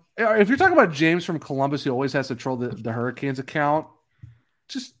know. If you're talking about James from Columbus, who always has to troll the Hurricanes account,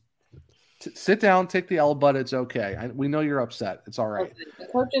 just sit down, take the L, but it's okay. We know you're upset. It's all right. The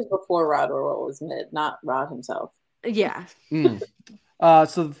coaches before Rod were what was mid, not Rod himself. Yeah.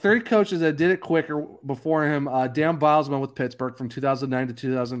 So the 3 coaches that did it quicker before him, Dan Bilesman with Pittsburgh from 2009 to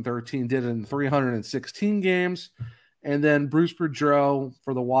 2013 did it in 316 games. And then Bruce Boudreau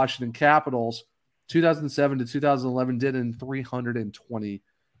for the Washington Capitals, 2007 to 2011 did it in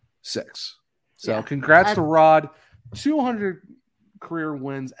 326. So congrats to Rod. 200 career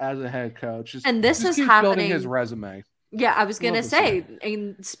wins as a head coach. And this is happening. Building his resume. Yeah, I was going to say,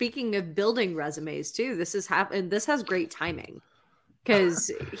 and speaking of building resumes too, this has great timing because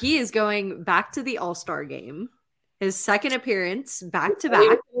he is going back to the All-Star game, his second appearance back to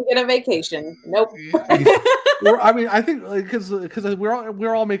back. Get a vacation. Nope. I think because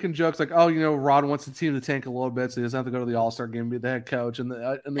we're all making jokes like, Rod wants the team to tank a little bit, so he doesn't have to go to the All-Star game and be the head coach. And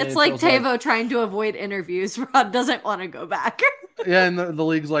it's like Tavo trying to avoid interviews. Rod doesn't want to go back. Yeah, and the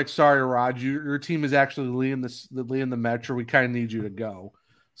league's like, sorry, Rod, your team is actually leading the Metro. We kind of need you to go.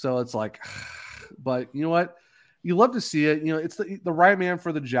 So it's like, but you know what? You love to see it. It's the right man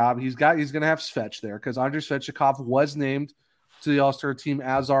for the job. He's going to have Svech there because Andrei Svechnikov was named to the All-Star team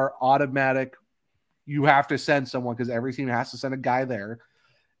as our automatic. You have to send someone because every team has to send a guy there.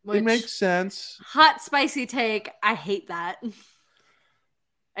 It makes sense. Hot, spicy take. I hate that.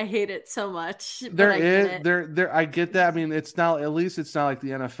 I hate it so much. I get that. I mean, it's not, at least it's not like the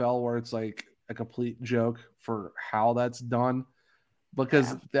NFL where it's like a complete joke for how that's done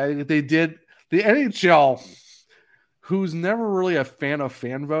because they did the NHL, who's never really a fan of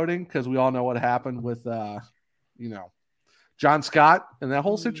fan voting because we all know what happened with, John Scott and that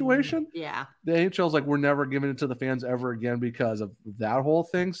whole situation. Yeah. The NHL's like, we're never giving it to the fans ever again because of that whole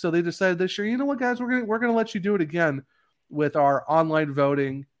thing. So they decided this year, you know what, guys, we're going to let you do it again with our online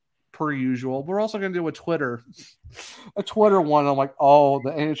voting per usual. We're also going to do a Twitter one. I'm like, oh, the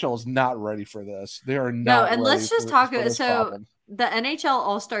NHL is not ready for this. They are not. No, and let's just talk about problem. The NHL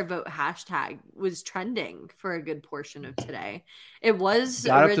All-Star Vote hashtag was trending for a good portion of today. It was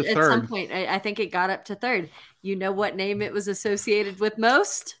at some point. I think it got up to third. You know what name it was associated with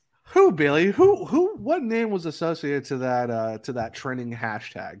most? Who, Bailey? Who? What name was associated to that trending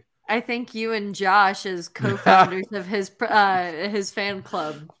hashtag? I think you and Josh, as co-founders of his fan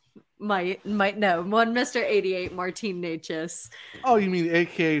club, might know. One Mr. 88, Martin Natchez. Oh, you mean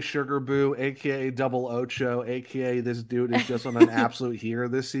AKA Sugar Boo, AKA Double Ocho, AKA this dude is just on an absolute heater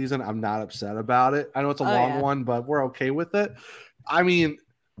this season. I'm not upset about it. I know it's a long one, but we're okay with it. I mean,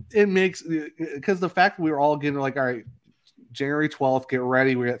 it makes, because the fact that we were all getting like, all right, January 12th, get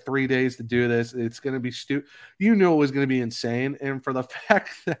ready. We got 3 days to do this. It's going to be stupid. You know it was going to be insane. And for the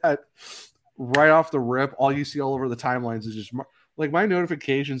fact that right off the rip, all you see all over the timelines is just like my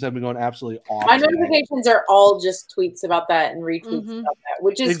notifications have been going absolutely off. My notifications are all just tweets about that and retweets about that,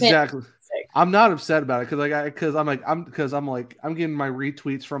 which is exactly. Fantastic. I'm not upset about it because I'm getting my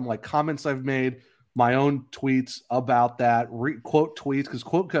retweets from like comments I've made, my own tweets about that, quote tweets because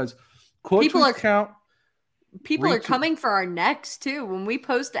quote people tweets count. People are coming for our necks too. When we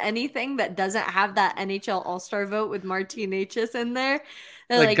post anything that doesn't have that NHL All-Star vote with Martin Natchez in there,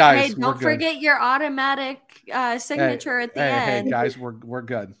 they're like, guys, hey, don't forget your automatic signature at the end. Hey, guys, we're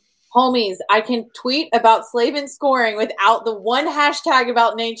good. Homies, I can tweet about Slavin scoring without the one hashtag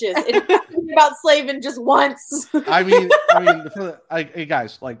about Natchez. It's about Slavin just once. I mean, hey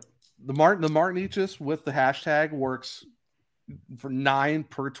guys, like the Martin Natchez with the hashtag works for 9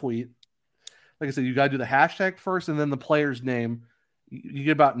 per tweet. Like I said, you got to do the hashtag first and then the player's name. You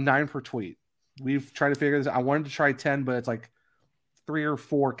get about 9 per tweet. We've tried to figure this out. I wanted to try 10, but it's like 3 or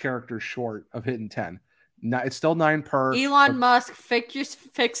 4 characters short of hitting 10. Now, it's still 9 per. Elon Musk,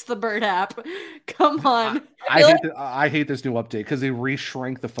 fix the Bird app. Come on. I hate this new update because they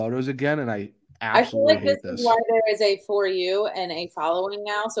re-shrank the photos again, and I absolutely hate this. This is why there is a for you and a following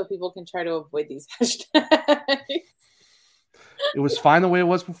now, so people can try to avoid these hashtags. It was fine the way it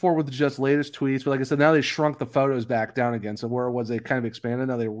was before with just latest tweets, but like I said, now they shrunk the photos back down again. So where it was they kind of expanded,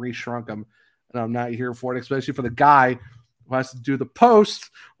 now they re-shrunk them, and I'm not here for it, especially for the guy who has to do the post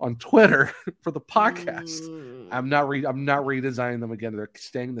on Twitter for the podcast. I'm not redesigning them again; they're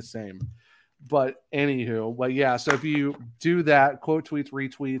staying the same. But anywho, yeah. So if you do that, quote tweets,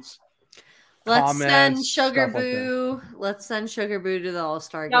 retweets, Let's send Sugar Boo. Like let's send Sugar Boo to the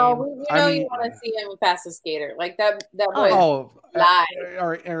All-Star game. No, you want to see him fast as skater. Like that boy or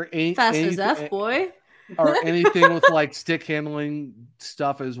fast as F boy. Or anything with like stick handling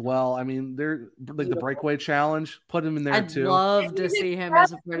stuff as well. I mean, they're like the breakaway challenge. Put him in there too. I'd love to see him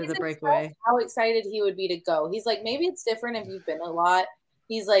as a part of the breakaway. How excited he would be to go. He's like, maybe it's different if you've been a lot.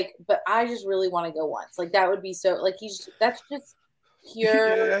 He's like, but I just really want to go once. Like that would be so. Like that's just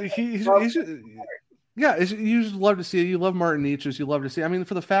pure. You just love to see it. You love Martin Nietzsche. You love to see. I mean,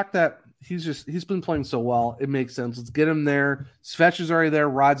 for the fact that he's been playing so well, it makes sense. Let's get him there. Svetch is already there.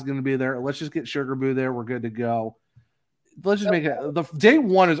 Rod's going to be there. Let's just get Sugar Boo there. We're good to go. Let's just make it. The day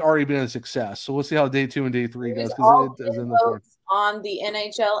one has already been a success. So we'll see how day 2 and day 3 goes because it is in the fourth. On the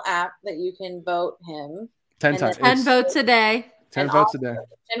NHL app that you can vote him 10 votes a day. 10 votes a day.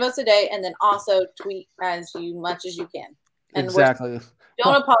 10 votes a day, and then also tweet as much as you can. And exactly.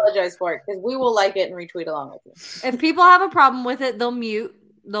 Don't apologize for it because we will like it and retweet along with you. If people have a problem with it, they'll mute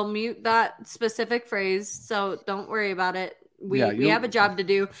that specific phrase. So don't worry about it. We have a job to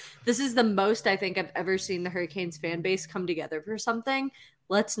do. This is the most I think I've ever seen the Hurricanes fan base come together for something.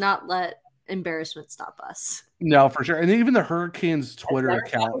 Let's not let embarrassment stop us. No, for sure. And even the Hurricanes Twitter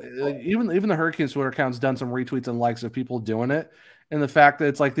account, even the Hurricanes Twitter account's done some retweets and likes of people doing it. And the fact that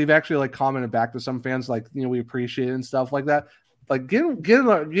it's like they've actually like commented back to some fans like, we appreciate it and stuff like that. Like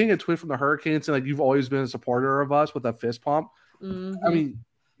getting a tweet from the Hurricanes and like you've always been a supporter of us with a fist pump. Mm-hmm. I mean,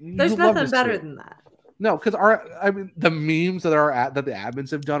 there's nothing better than that. No, because the memes that the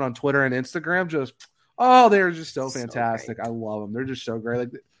admins have done on Twitter and Instagram they're just so fantastic. I love them. They're just so great.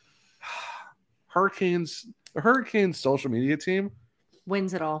 Like the Hurricanes social media team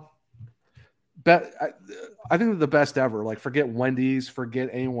wins it all. I think they're the best ever. Like, forget Wendy's, forget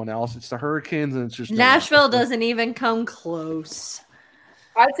anyone else. It's the Hurricanes, and it's just Nashville doesn't even come close.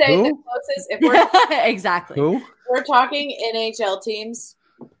 I'd say the closest. If we're exactly, we're talking NHL teams.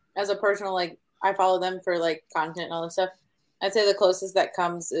 As a personal, like I follow them for like content and all this stuff. I'd say the closest that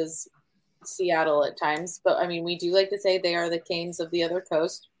comes is Seattle at times, but I mean, we do like to say they are the Canes of the other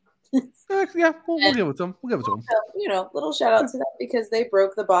coast. We'll give it to them. Little shout out to them because they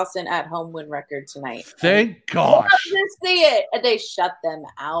broke the Boston at home win record tonight. Thank gosh. To see it, and they shut them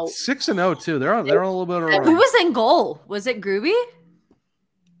out. 6-0 too. They're on a little bit of a run. Who was in goal? Was it Gruby?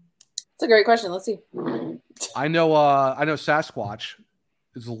 That's a great question. Let's see. I know Sasquatch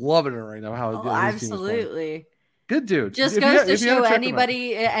is loving it right now. Absolutely. Good dude. Just goes to show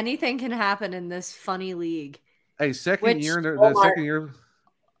anything can happen in this funny league. Hey, second year.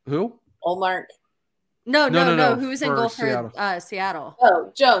 Who? Olmark. No. Who's in goal for Seattle?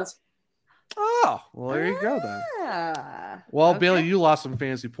 Oh, Jones. Oh, well, there you go then. Well, okay. Bailey, you lost some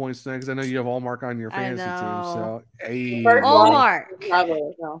fantasy points then because I know you have Allmark on your fantasy team. So, Allmark. Okay. I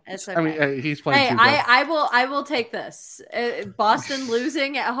mean, he's playing. Hey, I will take this. Boston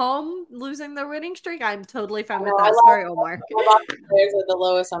losing at home, losing their winning streak. I'm totally fine with that. Sorry, Allmark. Players are the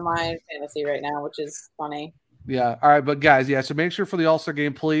lowest on my fantasy right now, which is funny. Yeah. All right. But guys, so make sure for the All-Star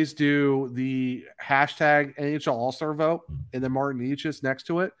game, please do the hashtag NHL All-Star vote and then Martin Nietzsche's next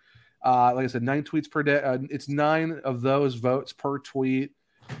to it. Like I said, 9 tweets per day. It's 9 of those votes per tweet.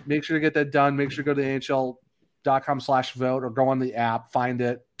 Make sure to get that done. Make sure to go to NHL.com/vote or go on the app, find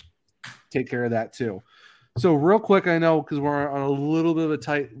it, take care of that too. So real quick, I know because we're on a little bit of a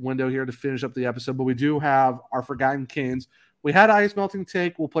tight window here to finish up the episode, but we do have our Forgotten Canes. We had ice melting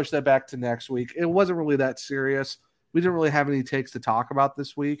take. We'll push that back to next week. It wasn't really that serious. We didn't really have any takes to talk about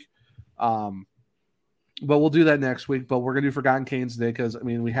this week. But we'll do that next week. But we're going to do Forgotten Canes today because, I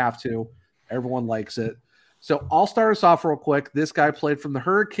mean, we have to. Everyone likes it. So I'll start us off real quick. This guy played from the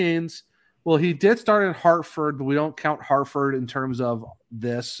Hurricanes. Well, he did start in Hartford, but we don't count Hartford in terms of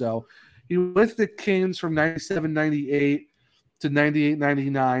this. So he was with the Canes from 97-98 to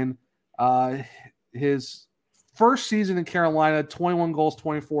 98-99. His first season in Carolina, 21 goals,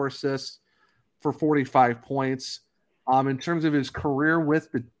 24 assists for 45 points. In terms of his career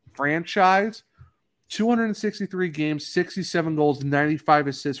with the franchise, 263 games, 67 goals, 95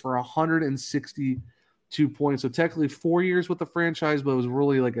 assists for 162 points. So technically 4 years with the franchise, but it was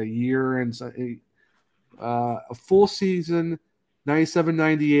really like a year and a full season,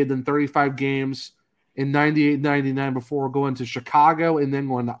 97-98, then 35 games in 98-99 before going to Chicago and then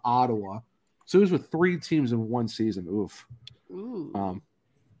going to Ottawa. So he was with 3 teams in one season. Oof. I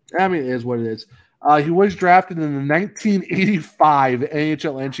mean, it is what it is. He was drafted in the 1985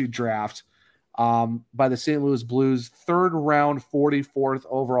 NHL entry draft by the St. Louis Blues, 3rd round, 44th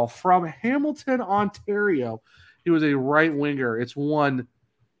overall from Hamilton, Ontario. He was a right winger. It's one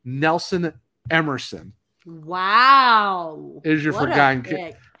Nelson Emerson. Wow. Is your Forgotten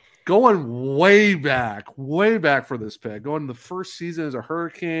King. Going way back for this pick. Going to the first season as a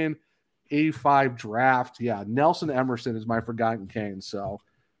Hurricane, 85 draft. Yeah, Nelson Emerson is my forgotten Cane. So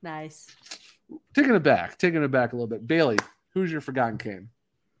nice. Taking it back a little bit. Bailey, who's your forgotten Cane?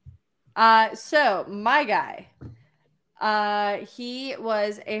 So my guy, he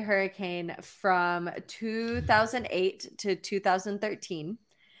was a Hurricane from 2008 to 2013.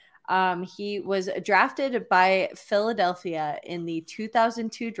 He was drafted by Philadelphia in the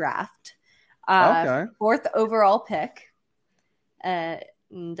 2002 draft. Fourth overall pick.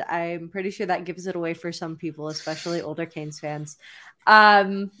 And I'm pretty sure that gives it away for some people, especially older Canes fans.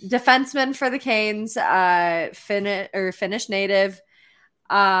 Defenseman for the Canes, Finnish native.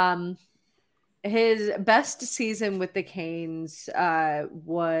 His best season with the Canes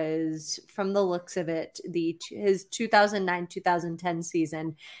was, from the looks of it, his 2009-2010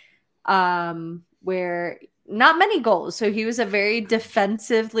 season, where not many goals. So he was a very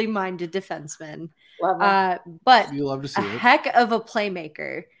defensively minded defenseman. But you love to see heck of a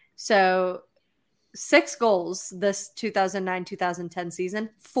playmaker. So 6 goals this 2009-2010 season,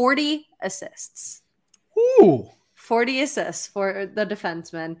 40 assists. Ooh. 40 assists for the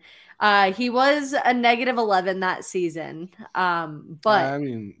defenseman. He was a -11 that season. But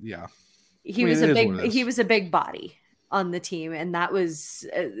he was a big body on the team, and that was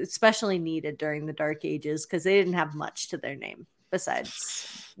especially needed during the dark ages because they didn't have much to their name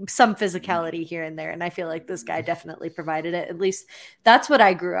besides some physicality here and there. And I feel like this guy definitely provided it. At least that's what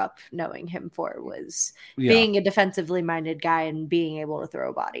I grew up knowing him for, was being a defensively minded guy and being able to throw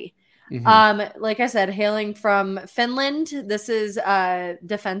a body. Mm-hmm. Like I said, hailing from Finland, this is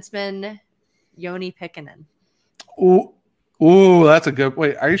defenseman Joni Pikkanen. Ooh, that's a good.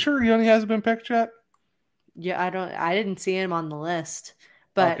 Wait, are you sure Joni hasn't been picked yet? Yeah, I didn't see him on the list,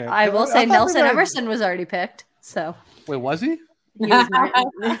 but okay. I will say Nelson Emerson was already picked. So wait, was he? He was not.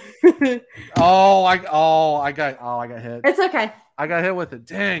 I got hit. It's okay. I got hit with it.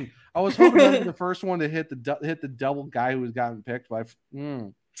 Dang, I was hoping to be the first one to hit the double guy who was gotten picked by.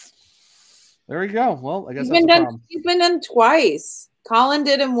 There we go. Well, I guess that's the problem. He's been done twice. Colin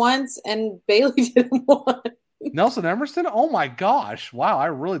did him once, and Bailey did him once. Nelson Emerson? Oh my gosh! Wow, I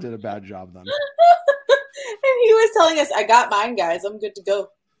really did a bad job then. And he was telling us, "I got mine, guys. I'm good to go."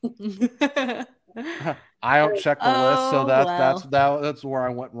 I don't check the list, so that's where I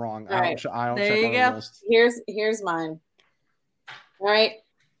went wrong. I don't check the list. Here's mine. All right.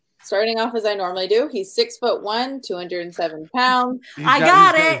 Starting off as I normally do, he's 6'1", 207 pounds. He's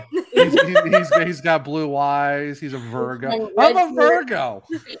got blue eyes. He's a Virgo. I'm a Virgo.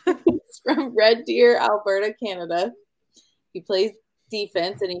 He's from Red Deer, Alberta, Canada. He plays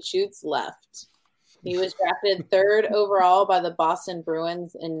defense and he shoots left. He was drafted 3rd overall by the Boston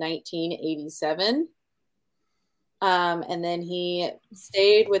Bruins in 1987. And then he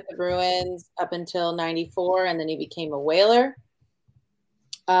stayed with the Bruins up until 94, and then he became a Whaler.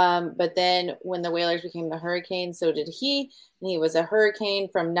 But then when the Whalers became the Hurricanes, so did he. And he was a Hurricane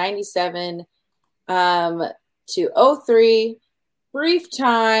from 97 to 03. Brief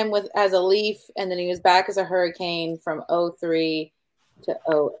time as a Leaf, and then he was back as a Hurricane from 03 to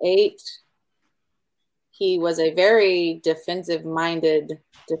 08. He was a very defensive-minded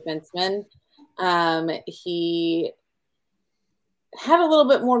defenseman. He had a little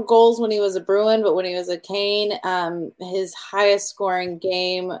bit more goals when he was a Bruin, but when he was a Cane, his highest scoring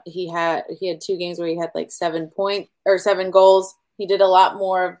game, he had 2 games where he had like 7 goals. He did a lot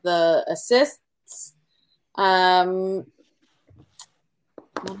more of the assists. And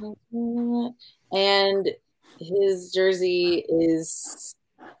his jersey is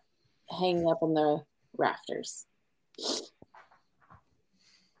hanging up on the rafters.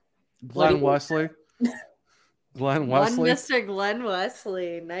 Glenn Wesley. One Mr. Glenn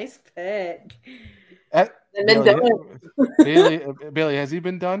Wesley. Nice pick. Bailey, has he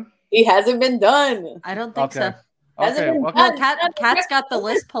been done? He hasn't been done. I don't think so. Okay. Well, Kat's got the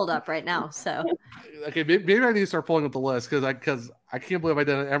list pulled up right now. So okay, maybe I need to start pulling up the list because I can't believe I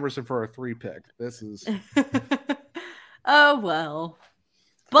did an Emerson for a 3 pick. This is oh well.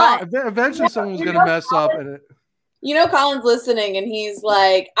 But eventually someone's going to mess up and it. You know, Colin's listening, and he's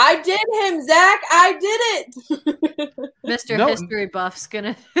like, "I did him, Zach. I did it." Mr. History Buff's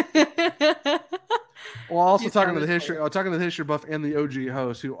gonna. Well, also talking to the history buff and the OG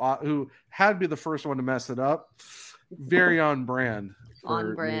host, who had to be the first one to mess it up. Very on brand.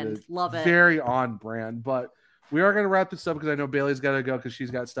 On brand, love it. Very on brand. But we are going to wrap this up because I know Bailey's got to go because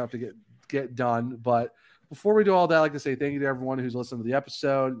she's got stuff to get done. But before we do all that, I'd like to say thank you to everyone who's listened to the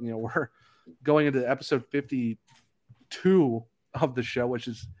episode. You know, we're going into episode 52 of the show, which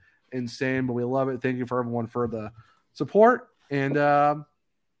is insane, but we love it. Thank you for everyone for the support. And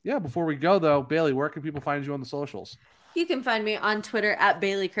Yeah, before we go though, Bailey, where can people find you on the socials? You can find me on Twitter at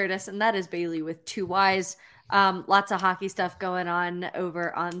Bailey Curtis, and that is Bailey with 2 Y's. Lots of hockey stuff going on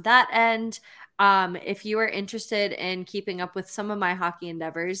over on that end. If you are interested in keeping up with some of my hockey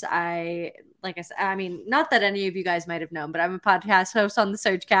endeavors, like I said, I mean, not that any of you guys might have known, but I'm a podcast host on the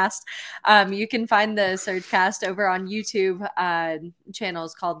Surgecast. You can find the Surgecast over on YouTube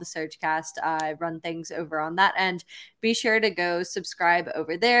channels called the Surgecast. I run things over on that end. Be sure to go subscribe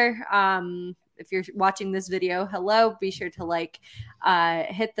over there. If you're watching this video, hello, be sure to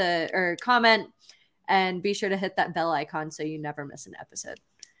hit or comment, and be sure to hit that bell icon so you never miss an episode.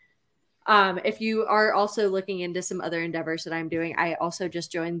 If you are also looking into some other endeavors that I'm doing, I also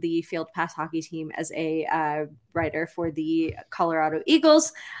just joined the Field Pass hockey team as a writer for the Colorado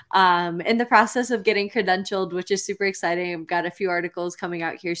Eagles. In the process of getting credentialed, which is super exciting. I've got a few articles coming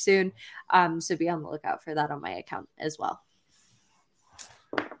out here soon, so be on the lookout for that on my account as well.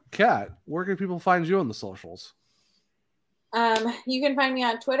 Kat, where can people find you on the socials? You can find me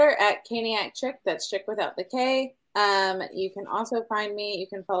on Twitter at Caniac Chick. That's Chick without the K. You can also find me. You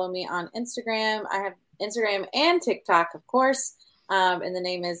can follow me on Instagram. I have Instagram and TikTok, of course. And the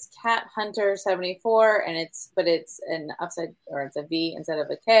name is Cat Hunter 74, and it's an upside, or it's a V instead of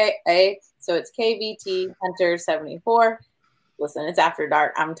a K. So it's KVT Hunter 74. Listen, it's after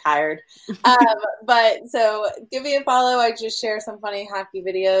dark. I'm tired. But so give me a follow. I just share some funny hockey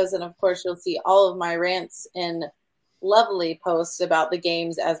videos. And of course, you'll see all of my rants and lovely posts about the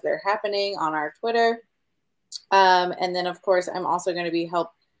games as they're happening on our Twitter. And then, of course, I'm also going to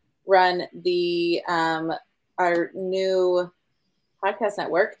help run the our new podcast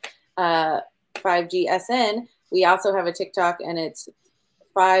network, 5GSN. We also have a TikTok, and it's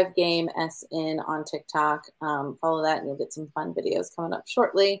 5GameSN on TikTok. Follow that and you'll get some fun videos coming up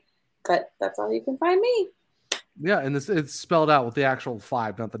shortly. But that's all you can find me. Yeah, and it's spelled out with the actual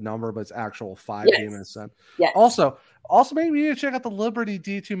 5, not the number, but it's actual 5GameSN. Yes. Also maybe you need to check out the Liberty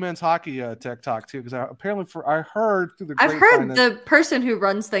D2 men's hockey TikTok too, because I heard through the I've heard the person who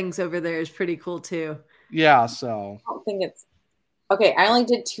runs things over there is pretty cool too. Yeah, so I don't think it's okay. I only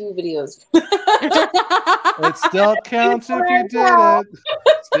did 2 videos. It still counts if you did it.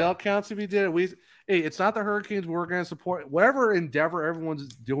 Still counts if you did it. It's not the Hurricanes. We're going to support whatever endeavor everyone's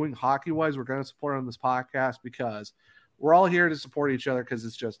doing hockey-wise. We're going to support on this podcast because we're all here to support each other because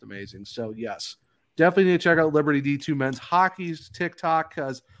it's just amazing. So, yes, definitely need to check out Liberty D2 Men's Hockey's TikTok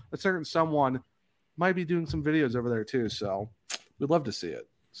because a certain someone might be doing some videos over there too. So, we'd love to see it.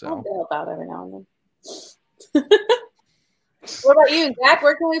 So, I'll bail out every now and then. What about you, Zach?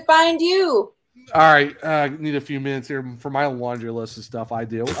 Where can we find you? All right, need a few minutes here for my laundry list of stuff I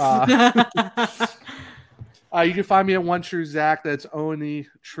do. You can find me at One True Zach. That's only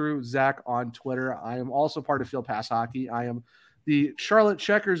True Zach on Twitter. I am also part of Field Pass Hockey. I am the Charlotte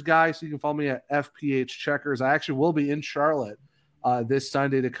Checkers guy, so you can follow me at FPH Checkers. I actually will be in Charlotte this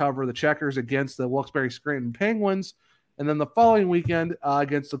Sunday to cover the Checkers against the Wilkes-Barre Scranton Penguins, and then the following weekend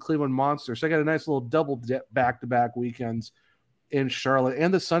against the Cleveland Monsters. So I got a nice little double back-to-back weekends in Charlotte,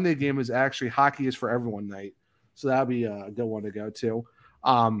 and the Sunday game is actually Hockey is for Everyone night, so that'll be a good one to go to.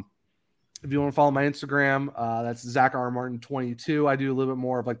 If you want to follow my Instagram, that's Zach R. Martin 22. I do a little bit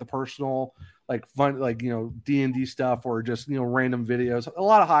more of like the personal, like fun, like D&D stuff, or just random videos. A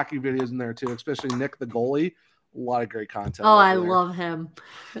lot of hockey videos in there too, especially Nick the goalie. A lot of great content. Oh, I love him.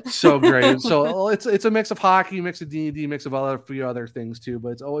 So great. So it's a mix of hockey, mix of D&D, mix of a few other things too.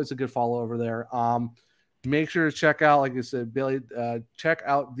 But it's always a good follow over there. Make sure to check out, like I said, Billy, check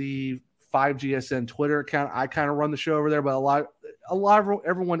out the 5GSN Twitter account. I kind of run the show over there, but a lot of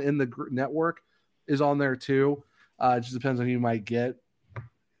everyone in the network is on there too. It just depends on who you might get.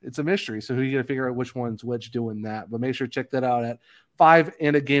 It's a mystery, so who you got to figure out which one's which doing that. But make sure to check that out at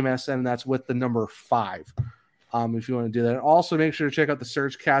 5GameSN, and that's with the number 5. If you want to do that. And also make sure to check out the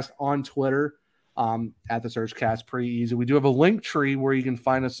Surgecast on Twitter at the Surgecast. Pretty easy. We do have a link tree where you can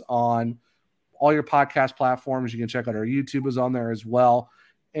find us on all your podcast platforms. You can check out our YouTube is on there as well.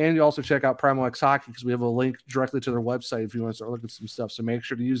 And you also check out Primal X Hockey because we have a link directly to their website if you want to start looking at some stuff. So make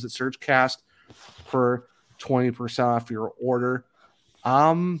sure to use the Surgecast for 20% off your order.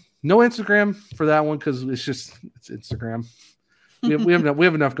 No Instagram for that one because it's Instagram. We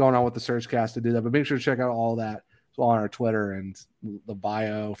have enough going on with the Surgecast to do that. But make sure to check out all that as well on our Twitter and the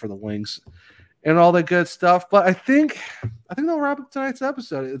bio for the links and all that good stuff. But I think that'll wrap up tonight's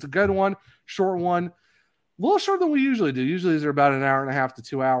episode. It's a good one, short one, a little shorter than we usually do. Usually they're about an hour and a half to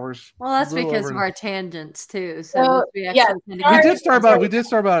 2 hours. Well, that's because of our tangents too. So we did start about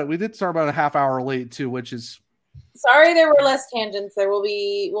a half hour late too, which is sorry there were less tangents.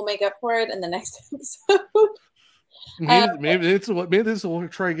 We'll make up for it in the next episode. Maybe this will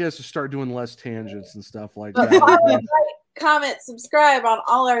try to get us to start doing less tangents and stuff like that. Comment, subscribe on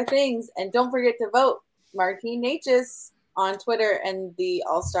all our things, and don't forget to vote Martine Natchez on Twitter and the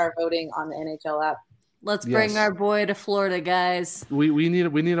All-Star voting on the NHL app. Let's bring our boy to Florida, guys. We need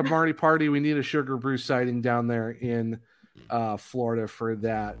a Marty party. We need a Sugar Brew sighting down there in Florida for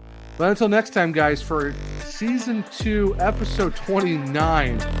that. But until next time, guys, for season 2, episode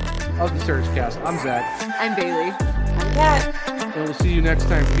 29 of the Surge Cast, I'm Zach. I'm Bailey. I'm Kat. And we'll see you next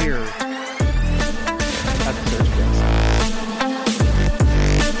time here at the Surge Cast.